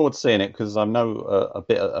been looking forward to seeing it because I know a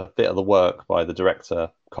bit of the work by the director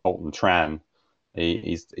Colton Tran.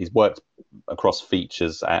 He's worked across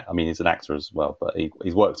features. He's an actor as well, but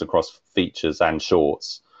he's worked across features and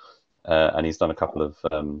shorts, and he's done a couple of.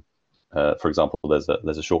 For example, there's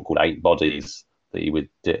a short called 8 Bodies that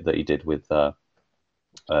he did with Jeanette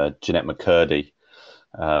McCurdy,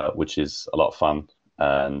 which is a lot of fun,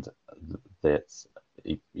 and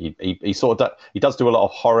he sort of he does do a lot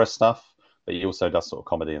of horror stuff, but he also does sort of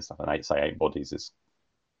comedy and stuff. And 8 Bodies is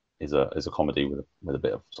a comedy with a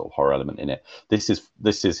bit of sort of horror element in it. This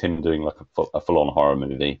is him doing like a full on horror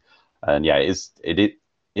movie, and yeah, it's.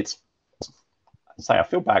 I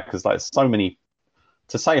feel bad because like so many.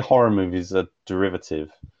 To say horror movies are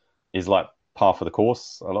derivative is like par for the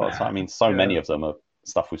course a lot of the time. Many of them are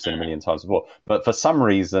stuff we've seen a million times before. But for some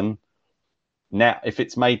reason, now if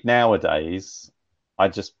it's made nowadays, I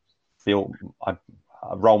just feel I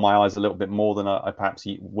roll my eyes a little bit more than I perhaps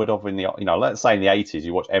would have in the let's say in the 80s.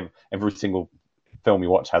 You watch every single film you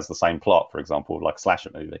watch has the same plot, for example, like a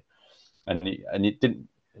slasher movie, and it didn't.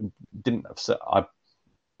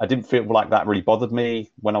 I didn't feel like that really bothered me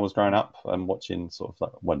when I was growing up and watching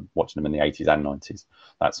watching them in the 80s and 90s,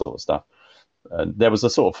 that sort of stuff. There was a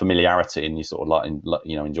sort of familiarity and you sort of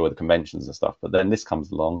enjoy the conventions and stuff. But then this comes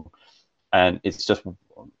along and it's just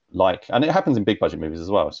like, and it happens in big budget movies as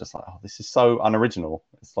well. It's just like, oh, this is so unoriginal.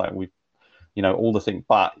 It's like all the things,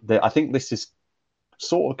 but I think this is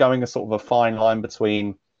sort of going a sort of a fine line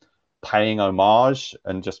between paying homage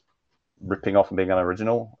and just ripping off and being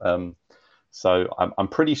unoriginal. So I'm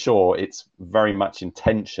pretty sure it's very much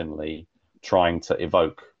intentionally trying to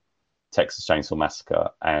evoke Texas Chainsaw Massacre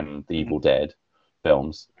and the Evil Dead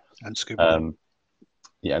films. And Scooby-Doo.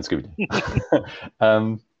 Yeah, and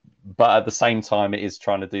Scooby-Doo. But at the same time, it is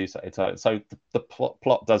trying to do so. So the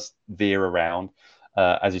plot does veer around.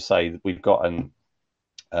 As you say, we've got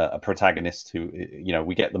a protagonist who,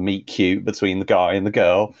 we get the meet cute between the guy and the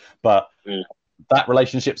girl, but that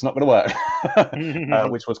relationship's not going to work,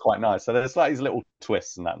 which was quite nice. So there's like these little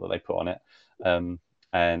twists and that they put on it,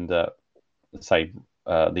 and say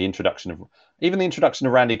the introduction of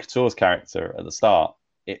Randy Couture's character at the start.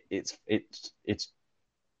 It's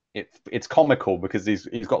comical because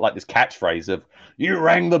he's got like this catchphrase of "You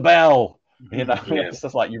rang the bell." It's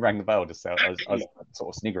just like "You rang the bell." Just I was sort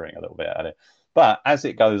of sniggering a little bit at it. But as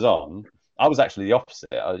it goes on, I was actually the opposite.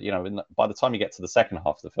 By the time you get to the second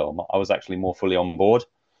half of the film, I was actually more fully on board.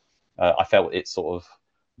 I felt it sort of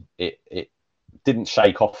it didn't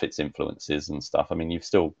shake off its influences and stuff. I mean, you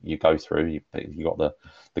go through, you got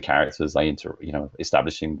the characters,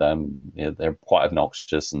 establishing them. They're quite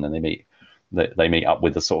obnoxious, and then they meet up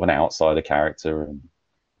with a sort of an outsider character,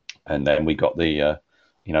 and then we got they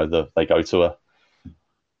go to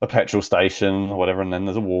a petrol station or whatever, and then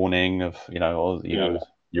there's a warning of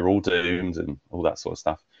you're all doomed and all that sort of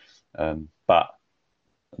stuff. But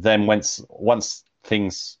then once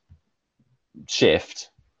things shift,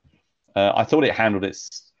 I thought it handled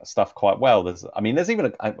its stuff quite well. There's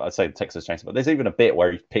even I'd say Texas Chainsaw, but there's even a bit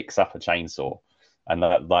where he picks up a chainsaw and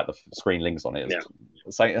like the screen links on it.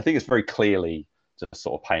 So I think it's very clearly just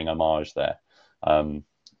sort of paying homage there.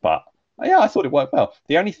 But yeah, I thought it worked well.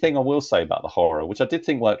 The only thing I will say about the horror, which I did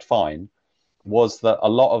think worked fine, was that a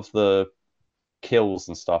lot of the kills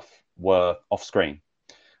and stuff were off screen.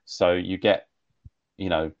 So you get,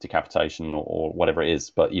 decapitation or whatever it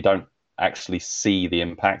is, but you don't actually see the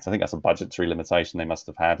impact. I think that's a budgetary limitation they must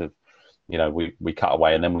have had of, we cut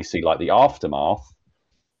away and then we see like the aftermath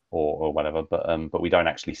or whatever, but we don't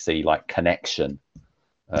actually see like connection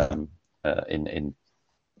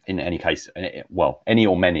in any case. Well, any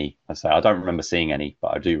or many, I say. I don't remember seeing any,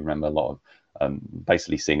 but I do remember a lot of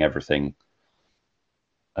basically seeing everything,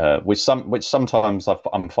 which sometimes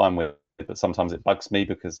I'm fine with, but sometimes it bugs me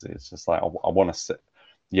because it's just like I want to sit.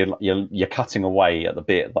 You're cutting away at the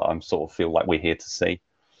bit that I'm sort of feel like we're here to see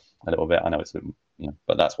a little bit. I know it's a bit,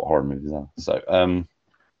 but that's what horror movies are. So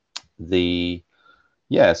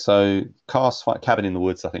so Cast Fight Cabin in the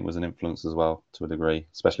Woods I think was an influence as well to a degree,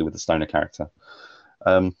 especially with the stoner character,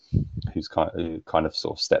 who kind of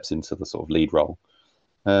sort of steps into the sort of lead role.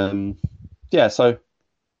 So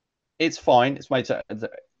it's fine. It's made to.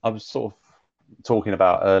 I was sort of talking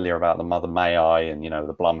about earlier about the Mother May I and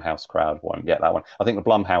the Blumhouse crowd won't get that one. I think the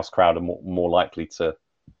Blumhouse crowd are more likely to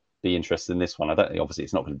be interested in this one. I don't think, obviously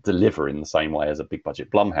it's not going to deliver in the same way as a big budget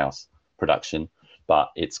Blumhouse production,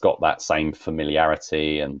 but it's got that same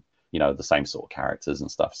familiarity and the same sort of characters and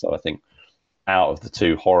stuff. So I think out of the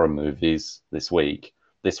two horror movies this week,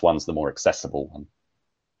 this one's the more accessible and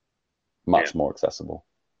much more accessible.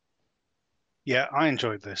 Yeah, I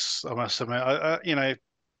enjoyed this. I must admit,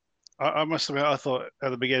 I must admit, I thought at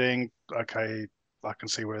the beginning, okay, I can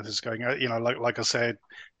see where this is going. Like I said,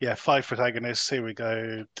 5 protagonists. Here we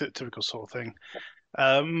go, typical sort of thing.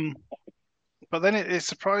 But then it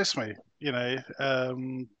surprised me, the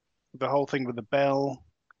whole thing with the bell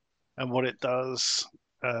and what it does,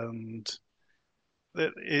 and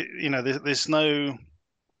there's no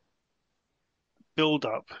build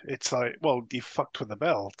up. It's like, well, you fucked with the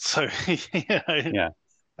bell, so yeah.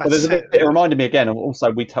 Well, there's a bit. It reminded me again. Also,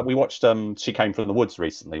 we watched She Came from the Woods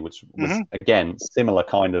recently, which was again similar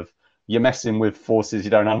kind of. You're messing with forces you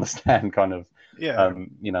don't understand, kind of. Yeah.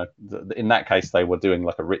 In that case, they were doing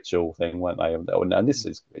like a ritual thing, weren't they? And this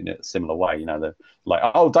is in a similar way. They're like,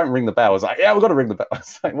 oh, don't ring the bell. I was like, yeah, we've got to ring the bell. I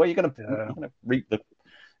was like, well, you're going to reap the.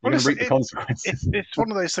 You're going to reap the consequences. It's one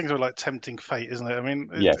of those things of like tempting fate, isn't it? I mean,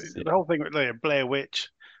 yes, the whole thing with Blair Witch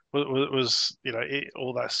was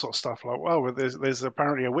all that sort of stuff. Like, well, there's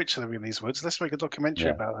apparently a witch living in these woods. Let's make a documentary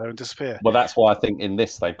about her and disappear. Well, that's why I think in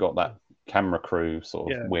this they've got that camera crew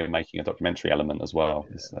sort of we're making a documentary element as well.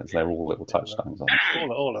 They're all little touchstones.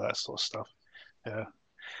 All of that sort of stuff. Yeah.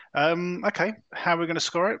 Okay. How are we going to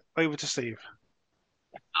score it? Over to Steve.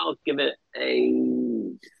 I'll give it a.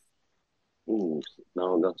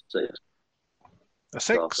 No, I got 6. A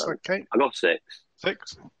 6. Okay. I got 6.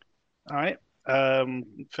 6. All right.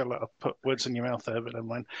 Feel like I've put words in your mouth there, but never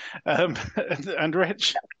mind. And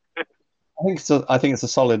Rich, I think it's a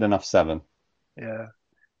solid enough 7. Yeah,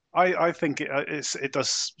 I think it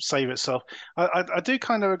does save itself. I do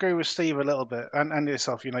kind of agree with Steve a little bit, and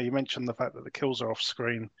yourself. You mentioned the fact that the kills are off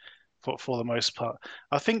screen for the most part.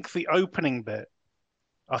 I think the opening bit,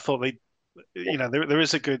 I thought there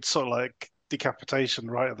is a good sort of like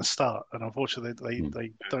decapitation right at the start, and unfortunately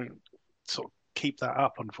they don't sort of keep that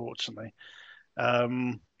up, unfortunately.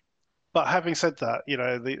 But having said that,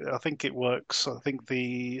 I think it works. I think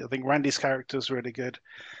Randy's character is really good.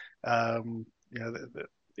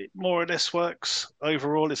 more or less works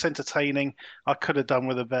overall. It's entertaining. I could have done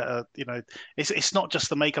with a better, it's not just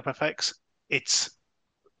the makeup effects, it's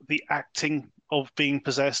the acting of being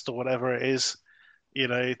possessed or whatever it is.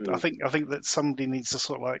 I think that somebody needs to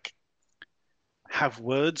sort of like have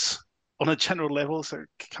words on a general level. So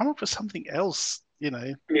come up with something else,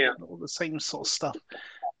 all the same sort of stuff.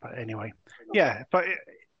 But anyway, yeah, but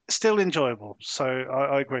still enjoyable. So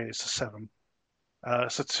I agree, it's a 7.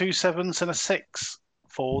 So 2 7s and a 6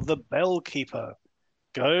 for The Bellkeeper.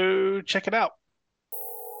 Go check it out.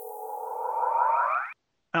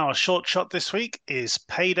 Our short shot this week is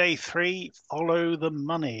Payday 3 Follow the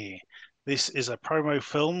Money. This is a promo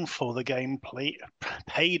film for the game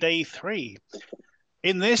Payday 3.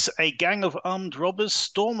 In this, a gang of armed robbers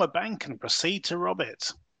storm a bank and proceed to rob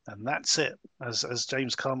it. And that's it. As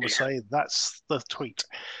James Caan would say, that's the tweet.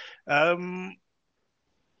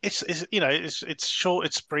 It's short,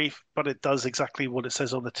 it's brief, but it does exactly what it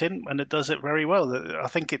says on the tin, and it does it very well. I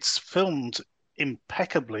think it's filmed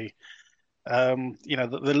impeccably.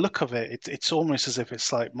 The look of it, it's almost as if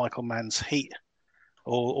it's like Michael Mann's Heat,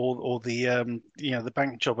 or the the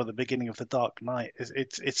bank job at the beginning of The Dark Knight.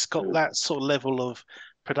 It's got that sort of level of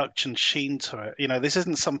production sheen to it. This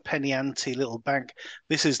isn't some penny ante little bank.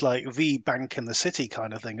 This is like the bank in the city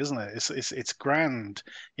kind of thing, isn't it? It's grand.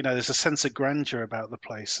 There's a sense of grandeur about the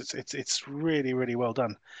place. It's really, really well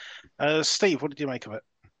done. Steve, what did you make of it?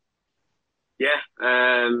 Yeah,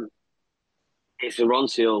 it's a Ron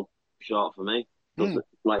Seal short for me.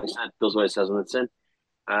 Like I said, does what it says on the tin.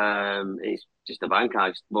 It's just a bank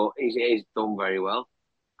heist, but he's done very well.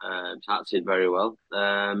 It's acted very well.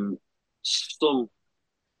 Some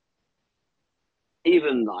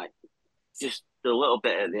even like just a little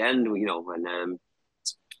bit at the end, when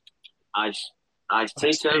Ice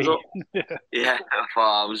T turns up. Yeah, I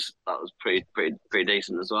thought that was pretty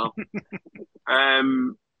decent as well. Yeah,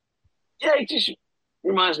 it just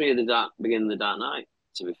reminds me of the beginning of the Dark Knight.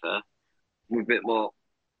 To be fair, with a bit more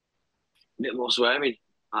swearing.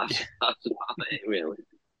 That's about it, really.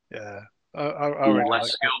 Yeah, I really less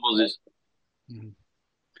like skill buzzes.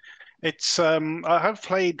 It's I have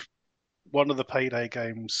played one of the Payday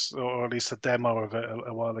games, or at least a demo of it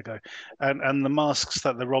a while ago, and the masks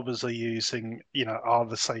that the robbers are using, are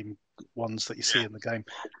the same ones that you see in the game.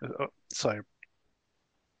 So,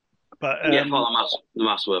 but yeah, I thought the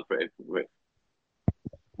masks were pretty real.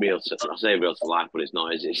 I say real to life, but it's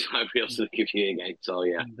not. It's like real to the computer game. So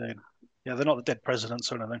yeah. Indeed. Yeah, they're not the dead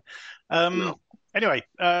presidents or anything. No. Anyway,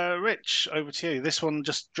 Rich, over to you. This one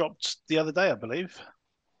just dropped the other day, I believe.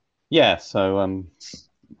 Yeah. So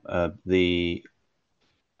I think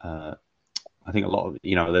a lot of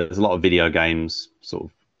there's a lot of video games sort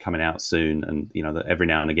of coming out soon, and that every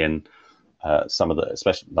now and again, some of the,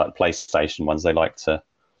 especially like PlayStation ones, they like to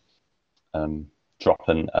drop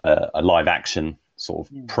a live action sort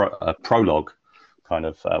of prologue. Kind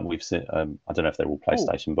of, we've seen. I don't know if they're all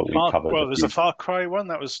PlayStation, but we've covered. Well, there's a Far Cry one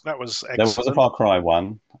that was excellent. There was a Far Cry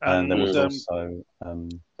one, and there was also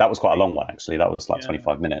that was quite a long one actually. That was like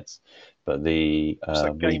 25 minutes. But the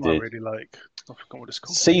game I really like. I forgot what it's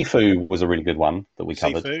called. Sifu was a really good one that we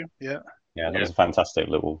covered. Sifu, yeah, that was a fantastic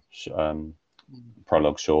little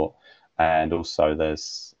prologue short. And also there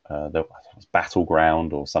was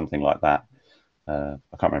Battleground or something like that. I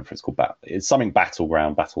can't remember if it's called it's something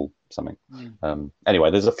Battleground, Battle something.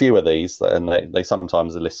 Anyway, there's a few of these, and they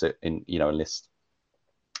sometimes enlist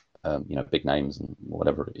big names and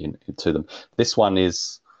whatever to them. This one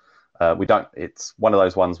is it's one of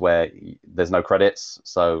those ones where there's no credits,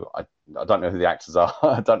 so I don't know who the actors are.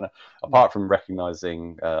 I don't know, apart from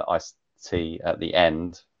recognizing Ice-T at the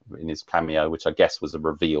end in his cameo, which I guess was a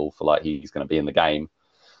reveal for like he's going to be in the game.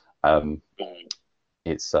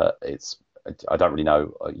 It's I don't really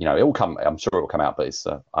know. It will come. I'm sure it will come out, but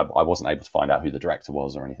I wasn't able to find out who the director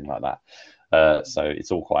was or anything like that. So it's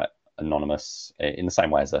all quite anonymous in the same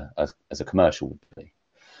way as a commercial would be.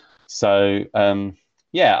 So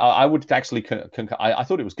I would actually concur. I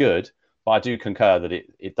thought it was good, but I do concur that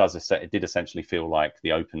it did essentially feel like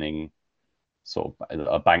the opening sort of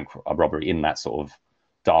a bank robbery in that sort of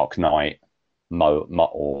Dark Knight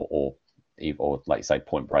or like you say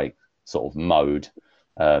Point Break sort of mode.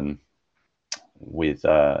 With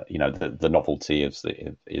the novelty is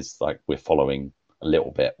like we're following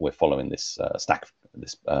this stack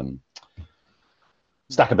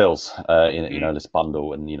of bills in this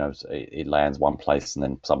bundle, and it lands one place and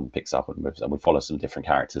then someone picks up and moves, and we follow some different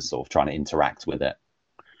characters sort of trying to interact with it.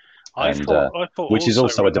 I thought which is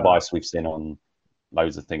also a device we've seen on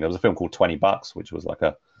loads of things. There was a film called $20, which was like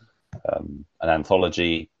an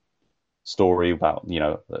anthology story about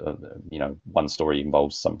one story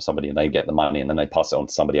involves somebody and they get the money and then they pass it on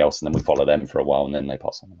to somebody else and then we follow them for a while and then they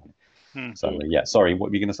pass on the money. So yeah, sorry, what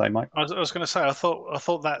were you going to say, Mike? I was going to say I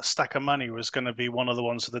thought that stack of money was going to be one of the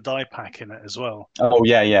ones with the die pack in it as well. Oh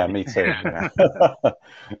yeah, me too.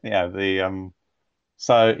 Yeah, yeah.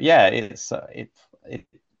 So yeah, it's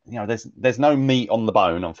there's no meat on the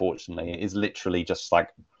bone, unfortunately. It is literally just like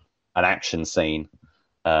an action scene,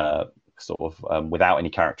 without any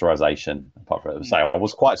characterization. Apart from say, I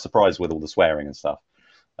was quite surprised with all the swearing and stuff.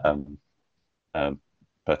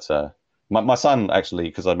 But my son actually,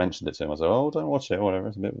 because I mentioned it to him, I said, "Oh, don't watch it, or whatever.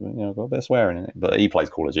 It's a bit, got a bit of swearing in it." But he plays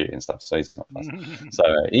Call of Duty and stuff, so he's not fussed. So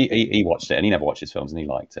he watched it, and he never watches films, and he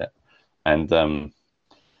liked it. And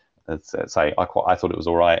I thought it was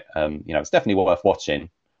all right. It's definitely worth watching.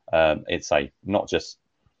 It's not just.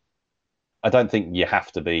 I don't think you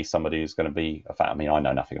have to be somebody who's going to be a fan. I mean, I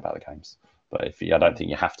know nothing about the games, but I don't think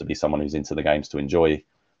you have to be someone who's into the games to enjoy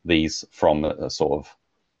these from a sort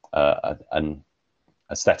of an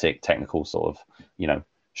aesthetic, technical sort of,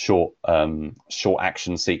 short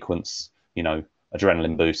action sequence,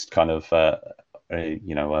 adrenaline boost kind of,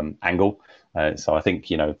 angle. So I think,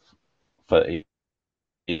 for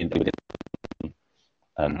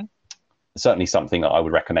certainly something that I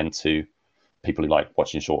would recommend to people who like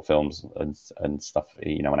watching short films and stuff,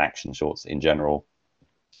 and action shorts in general,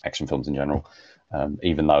 action films in general,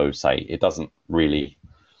 even though, say, it doesn't really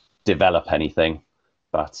develop anything,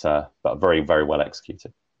 but very, very well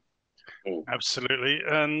executed. Absolutely.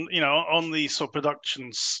 And, on the sort of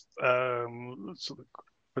productions, sort of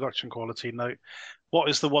production quality note, what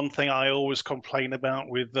is the one thing I always complain about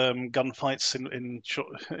with gunfights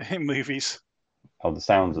in movies? Oh, the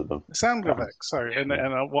sounds of the sound effects. Sorry, and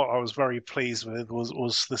what I was very pleased with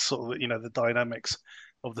was the sort of the dynamics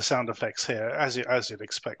of the sound effects here, as you'd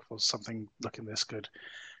expect for something looking this good.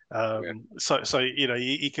 So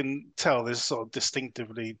you can tell there's sort of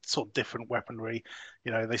distinctively sort of different weaponry.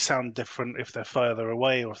 They sound different if they're further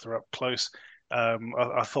away or if they're up close.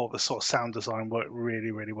 I thought the sort of sound design worked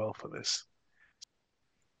really, really well for this.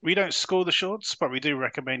 We don't score the shorts, but we do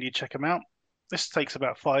recommend you check them out. This takes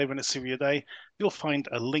about 5 minutes of your day. You'll find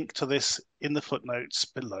a link to this in the footnotes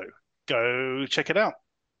below. Go check it out.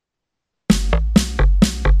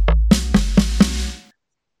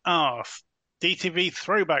 Our DTV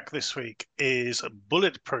throwback this week is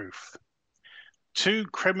Bulletproof. Two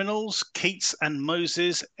criminals, Keats and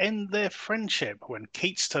Moses, end their friendship when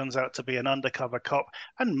Keats turns out to be an undercover cop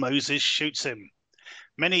and Moses shoots him.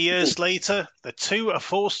 Many years later, the two are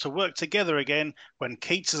forced to work together again when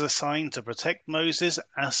Keats is assigned to protect Moses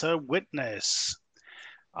as a witness.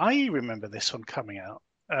 I remember this one coming out.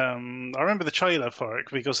 I remember the trailer for it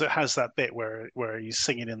because it has that bit where he's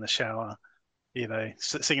singing in the shower,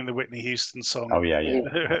 singing the Whitney Houston song. Oh, yeah.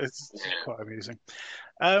 It's quite amusing.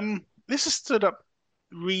 This has stood up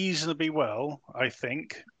reasonably well, I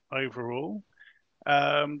think, overall.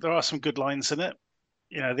 There are some good lines in it.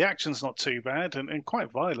 The action's not too bad and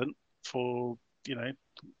quite violent for,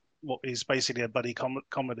 what is basically a buddy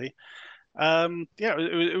comedy.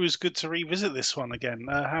 It was good to revisit this one again.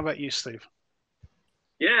 How about you, Steve?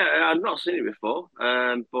 Yeah, I've not seen it before,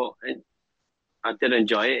 but I did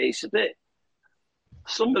enjoy it. It's a bit.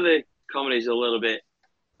 Some of the comedies are a little bit,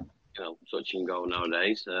 touch and go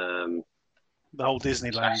nowadays. The whole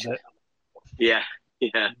Disneyland bit. Yeah.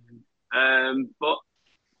 But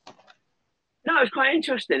no, it's quite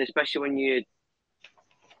interesting, especially when you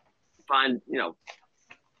find,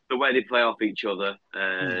 the way they play off each other,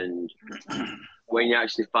 and when you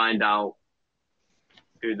actually find out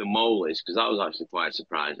who the mole is, because that was actually quite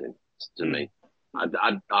surprising to me.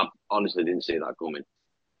 I honestly didn't see that coming.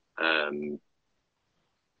 And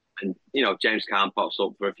James Caan pops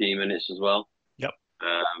up for a few minutes as well. Yep.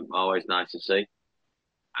 Always nice to see.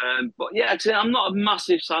 But yeah, actually, I'm not a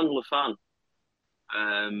massive Sandler fan.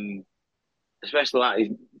 Especially like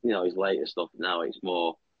his later stuff. Now it's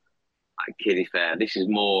more like kiddie fare. This is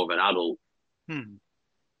more of an adult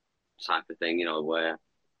type of thing, where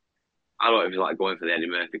I don't know if it's like going for the Eddie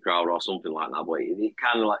Murphy crowd or something like that, but it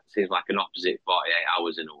kind of like seems like an opposite 48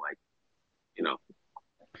 Hours in a way,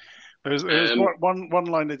 There was one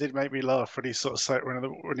line that did make me laugh when he sort of said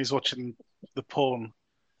when he's watching the porn.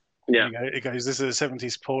 Yeah, he goes, "This is a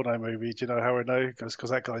 '70s porno movie. Do you know how I know?"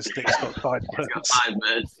 Because that guy's dick's got sideburns. got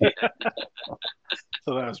sideburns. Yeah.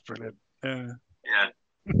 So that was brilliant. Yeah.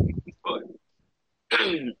 But,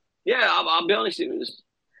 yeah, I'll be honest, it was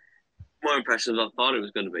more impressive than I thought it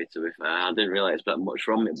was going to be, to be fair. I didn't really expect much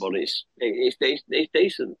from it, but it's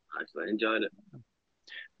decent, actually. I enjoyed it. I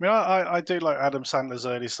mean, I do like Adam Sandler's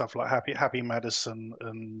early stuff, like Happy Madison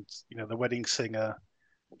and The Wedding Singer.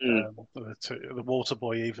 The Water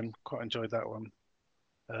Boy even quite enjoyed that one.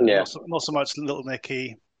 Yeah. Not so much Little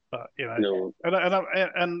Nicky, but No.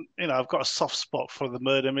 and I've got a soft spot for the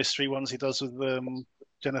murder mystery ones he does with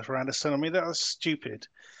Jennifer Aniston. I mean, that was stupid,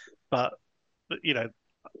 but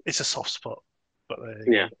it's a soft spot. But there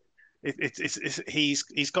you Yeah. go.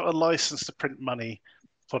 He's got a license to print money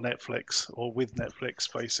for Netflix or with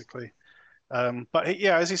Netflix basically. But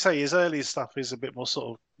yeah, as you say, his earlier stuff is a bit more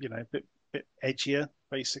sort of a bit edgier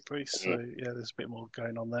basically. So yeah, there's a bit more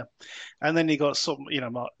going on there. And then you got some,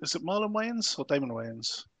 is it Marlon Wayans or Damon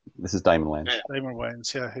Wayans? This is Damon Wayans. Damon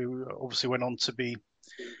Wayans, yeah, who obviously went on to be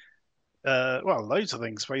loads of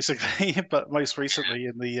things basically, but most recently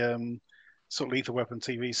in the sort of Lethal Weapon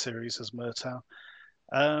TV series as Murtaugh.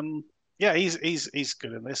 Yeah, he's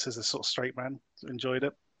good in this as a sort of straight man. Enjoyed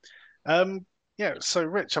it. Yeah, so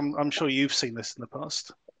Rich, I'm sure you've seen this in the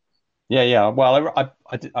past. Yeah. Well,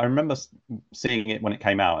 I remember seeing it when it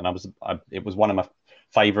came out, and it was one of my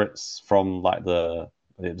favorites from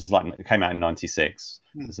it came out in '96.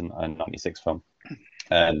 It was a '96 film,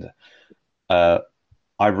 and I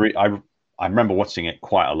remember watching it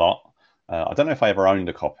quite a lot. I don't know if I ever owned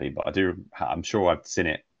a copy, but I do. I'm sure I've seen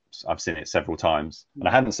it. I've seen it several times, and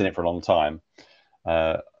I hadn't seen it for a long time.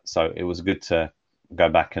 So it was good to go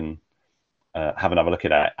back and have another look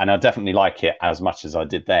at it. And I definitely like it as much as I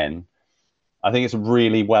did then. I think it's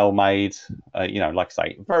really well made. Like I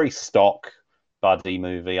say, very stock buddy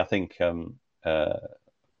movie. I think Damon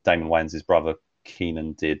Wayans' brother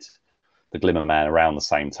Keenan did The Glimmer Man around the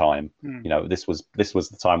same time. This was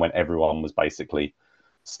the time when everyone was basically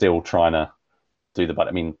still trying to do the. But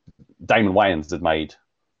I mean, Damon Wayans had made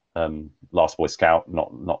Last Boy Scout,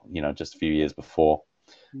 not just a few years before,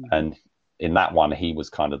 and in that one he was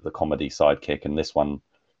kind of the comedy sidekick, and this one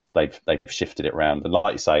they've shifted it around. And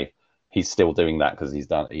like you say, he's still doing that because he's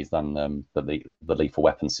done the Lethal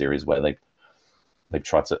Weapon series where they've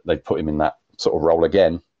put him in that sort of role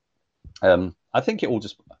again. I think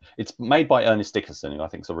it's made by Ernest Dickerson, who I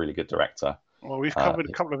think is a really good director. Well, we've covered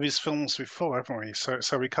a couple of his films before, haven't we?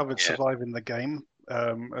 So we covered Surviving the Game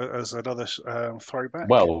as another throwback.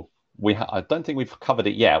 Well, I don't think we've covered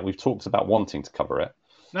it yet. We've talked about wanting to cover it.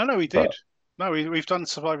 No, we did. No, we've done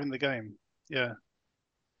Surviving the Game. Yeah,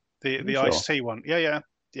 the Ice-T one. Yeah.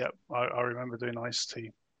 I remember doing Ice-T.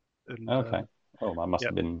 Okay. I must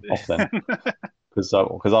have been off then. Because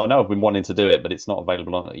I know I've been wanting to do it, but it's not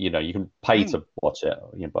available on. You can pay to watch it,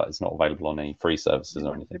 but it's not available on any free services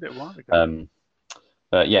or anything. Did it a while ago.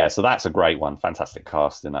 Yeah, so that's a great one. Fantastic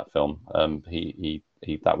cast in that film. He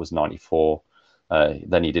that was '94.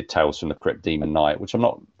 Then he did Tales from the Crypt, Demon Knight, which I'm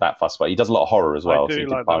not that fussed about. He does a lot of horror as well. I do he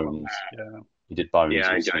like did Bones. Yeah. He did Bones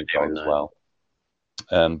as well.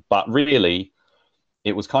 But really,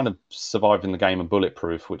 it was kind of Surviving the Game and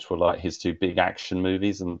Bulletproof, which were like his two big action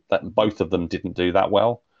movies, and that both of them didn't do that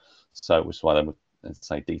well. So, which is why they would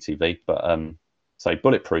say DTV. But so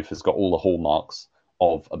Bulletproof has got all the hallmarks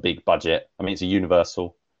of a big budget. I mean, it's a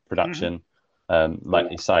Universal production. Like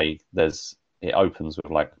you say, it opens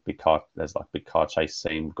with like big car. There's like a big car chase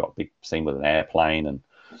scene. We've got a big scene with an airplane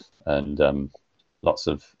and lots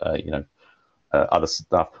of other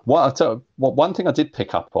stuff. One thing I did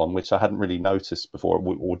pick up on, which I hadn't really noticed before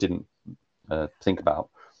or didn't think about,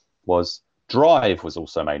 was Drive was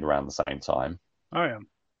also made around the same time. Oh yeah.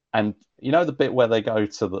 And the bit where they go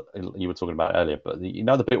to you were talking about earlier, but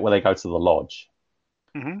the bit where they go to the lodge,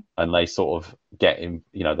 and they sort of get him.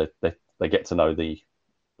 They get to know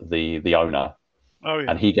the owner. Oh yeah.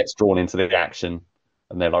 And he gets drawn into the action,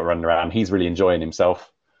 and they're like running around. He's really enjoying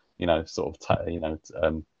himself,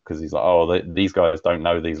 because he's like, these guys don't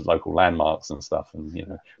know these local landmarks and stuff, and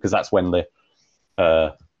because that's when the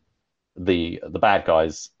bad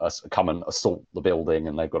guys come and assault the building,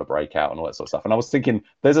 and they've got to break out and all that sort of stuff. And I was thinking,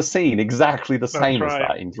 there's a scene exactly the same as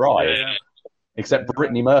that in Drive, except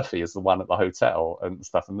Brittany Murphy is the one at the hotel and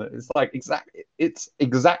stuff, and it's like it's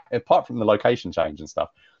exact apart from the location change and stuff,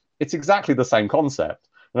 it's exactly the same concept.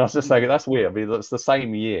 And I was just thinking, that's weird. I mean, it's the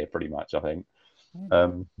same year pretty much, I think.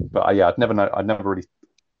 But I'd never really.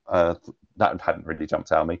 That hadn't really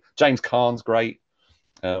jumped out at me. James Caan's great.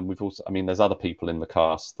 We've also, there's other people in the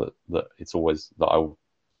cast that it's always that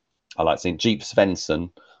I like seeing. Jeep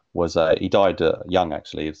Svensson he died young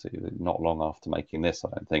actually. It was not long after making this, I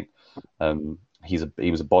don't think.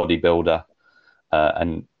 He was a bodybuilder,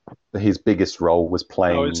 and his biggest role was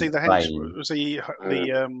playing. Was he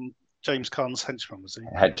the James Caan's henchman? Was he?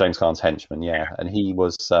 James Caan's henchman, yeah, and he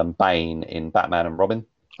was Bane in Batman and Robin.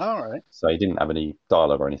 All right. So he didn't have any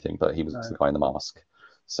dialogue or anything, but he was the guy in the mask.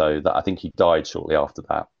 So I think he died shortly after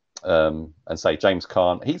that. And say James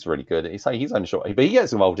Caan, he's really good. He's only short, but he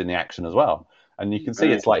gets involved in the action as well. and you can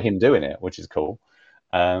see it's like him doing it, which is cool.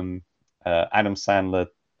 Adam Sandler,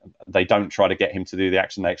 they don't try to get him to do the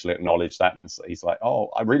action; they actually acknowledge that. He's like, "Oh,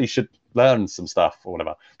 I really should learn some stuff or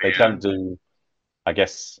whatever." They don't do. I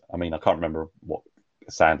guess. I mean, I can't remember what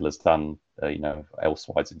Sandler's done,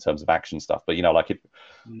 elsewise in terms of action stuff. But like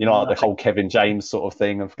the whole Kevin James sort of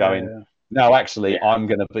thing of going, no, actually, I'm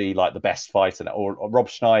going to be like the best fighter, or Rob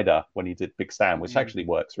Schneider when he did Big Stan, which actually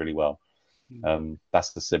works really well.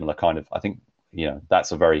 That's the similar kind of. I think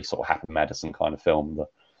that's a very sort of Happy Madison kind of film,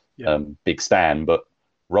 the Big Stan, but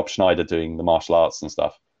Rob Schneider doing the martial arts and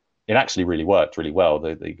stuff. It actually really worked really well.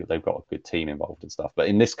 They've got a good team involved and stuff. But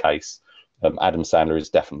in this case, Adam Sandler is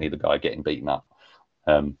definitely the guy getting beaten up.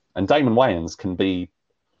 And Damon Wayans can be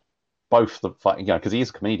both the because he is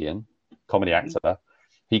a comedy actor.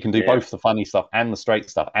 He can do both the funny stuff and the straight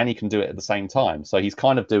stuff, and he can do it at the same time. So he's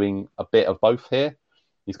kind of doing a bit of both here.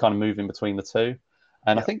 He's kind of moving between the two.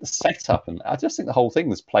 And I think the setup, and I just think the whole thing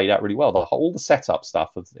has played out really well. All the setup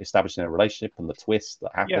stuff of establishing a relationship and the twist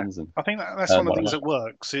that happens. And I think that's one of the things that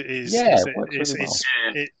works.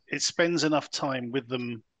 It spends enough time with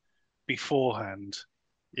them beforehand,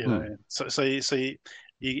 So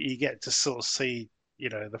you get to sort of see,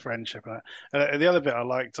 the friendship. And the other bit I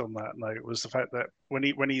liked on that note was the fact that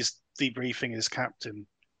when he's debriefing his captain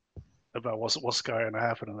about what's going to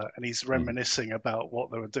happen and he's reminiscing about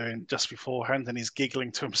what they were doing just beforehand, and he's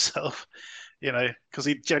giggling to himself, because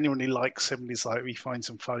he genuinely likes him. And he's like, he finds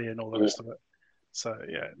him funny and all the rest of it. So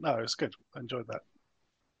it's good. I enjoyed that.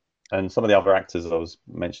 And some of the other actors I was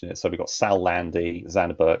mentioning it. So we've got Sal Landy,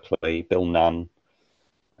 Xander Berkeley, Bill Nunn,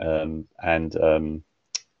 and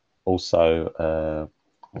also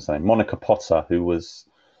what's her name? Monica Potter, who was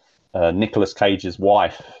Nicolas Cage's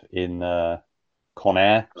wife in Con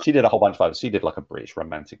Air. She did a whole bunch of others. She did like a British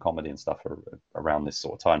romantic comedy and stuff around this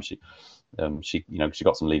sort of time. She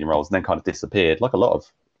got some leading roles and then kind of disappeared, like a lot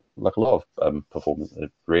of performers.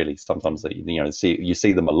 Really, sometimes you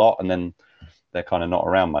see them a lot and then they're kind of not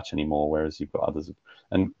around much anymore. Whereas you've got others,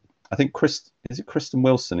 and I think Kristen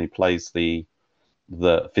Wilson, who plays the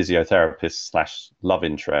physiotherapist / love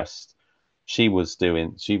interest. I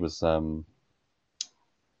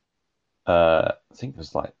think it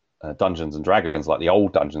was like Dungeons and Dragons, like the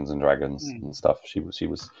old Dungeons and Dragons and stuff. She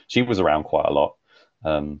was around quite a lot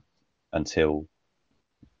until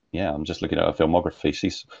I'm just looking at her filmography.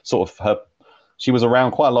 She's sort of she was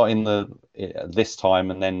around quite a lot in this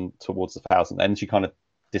time, and then towards the 2000s, then she kind of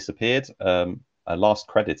disappeared. Her last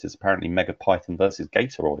credit is apparently Mega Python versus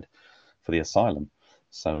Gatoroid for the Asylum.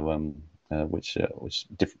 So which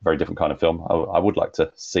very different kind of film. I would like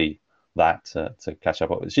to see that to catch up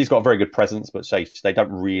with. She's got a very good presence, but they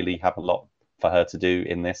don't really have a lot for her to do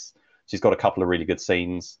in this. She's got a couple of really good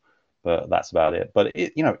scenes, but that's about it. But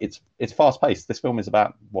it's fast paced. This film is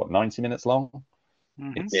about 90 minutes long.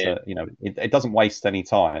 It's it doesn't waste any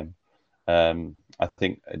time. I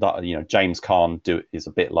think that James Caan is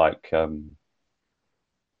a bit like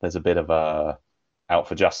there's a bit of a Out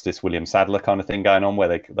for Justice William Sadler kind of thing going on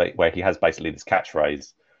where where he has basically this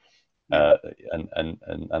catchphrase,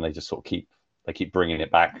 and they just sort of keep bringing it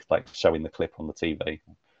back, like showing the clip on the TV.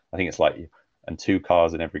 I think it's like, and 2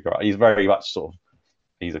 cars in every garage. He's very much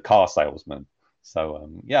he's a car salesman. So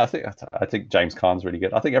I think James Caan's really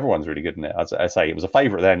good. I think everyone's really good in it. As I say, it was a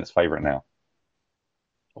favourite then, it's a favourite now.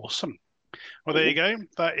 Awesome. Well, there you go.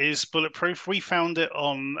 That is Bulletproof. We found it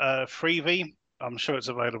on Freevee. I'm sure it's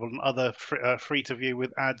available on other free to view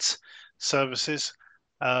with ads services.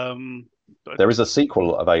 There is a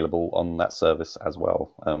sequel available on that service as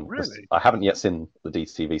well. Really? I haven't yet seen the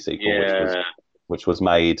DTV sequel, which was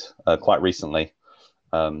made quite recently.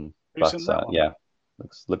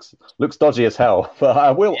 Looks dodgy as hell. But I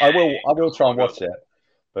will try and watch it.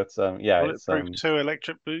 But Bulletproof 2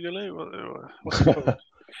 Electric Boogaloo. What's it called?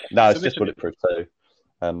 No, it's just Bulletproof 2.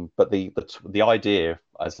 But the idea,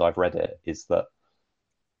 as I've read it, is that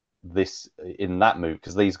this in that movie,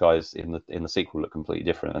 because these guys in the sequel look completely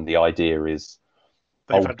different, and the idea is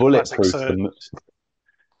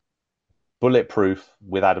Bulletproof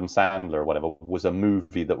with Adam Sandler or whatever was a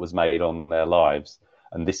movie that was made on their lives,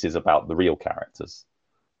 and this is about the real characters.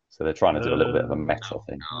 So they're trying to do a little bit of a meta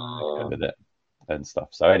thing with it and stuff.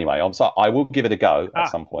 So anyway, I'm sorry, I will give it a go at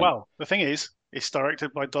some point. Well, the thing is, it's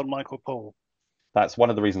directed by Don Michael Paul. That's one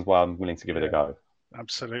of the reasons why I'm willing to give it a go.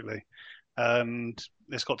 Absolutely. And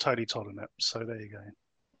it's got Tony Todd in it, so there you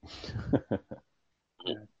go.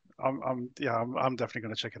 I'm definitely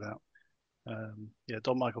going to check it out.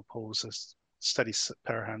 Don Michael Paul's a steady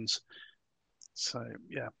pair of hands. So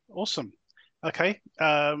awesome. Okay.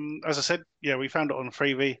 As I said, we found it on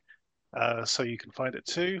Freevee. so you can find it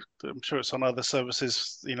too. I'm sure it's on other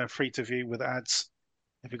services, free to view with ads.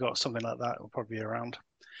 If you've got something like that, it'll probably be around.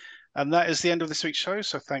 And that is the end of this week's show.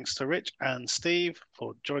 So thanks to Rich and Steve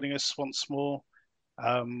for joining us once more.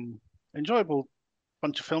 Enjoyable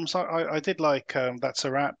bunch of films. I did like That's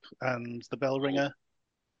a Wrap and The Bell Ringer.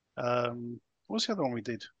 What was the other one we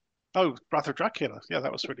did? Oh, Wrath of Dracula. Yeah,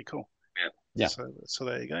 that was really cool. Yeah. So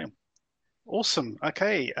there you go. Awesome.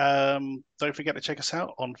 Okay. Don't forget to check us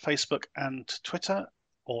out on Facebook and Twitter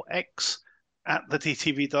or X at the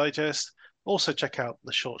DTV Digest. Also check out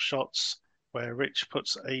the Short Shots, where Rich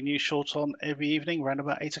puts a new short on every evening around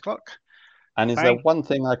about 8 o'clock. And is there one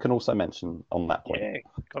thing I can also mention on that point? Yeah,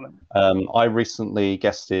 got it. I recently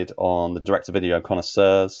guested on the Direct-to-Video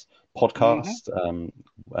Connoisseurs podcast,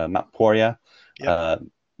 Matt Poirier. Yep.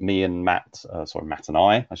 Me and Matt and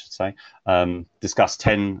I should say, discuss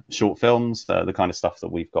 10 short films, the kind of stuff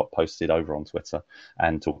that we've got posted over on Twitter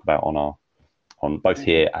and talk about on both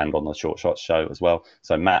here and on the Short Shots show as well.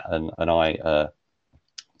 So Matt and I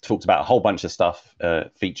talked about a whole bunch of stuff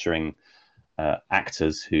featuring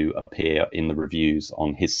actors who appear in the reviews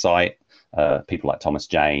on his site, people like Thomas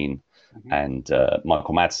Jane and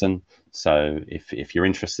Michael Madsen. So if you're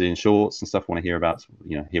interested in shorts and stuff, want to hear about,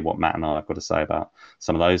 hear what Matt and I have got to say about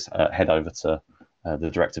some of those, head over to the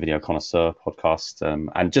Direct-to-Video Connoisseur podcast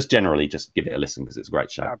and just generally just give it a listen because it's a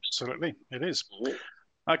great show. Absolutely, it is.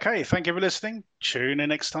 Okay, thank you for listening. Tune in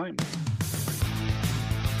next time.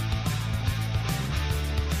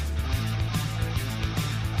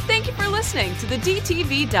 Thank you for listening to the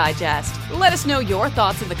DTV Digest. Let us know your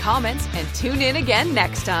thoughts in the comments and tune in again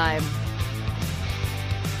next time.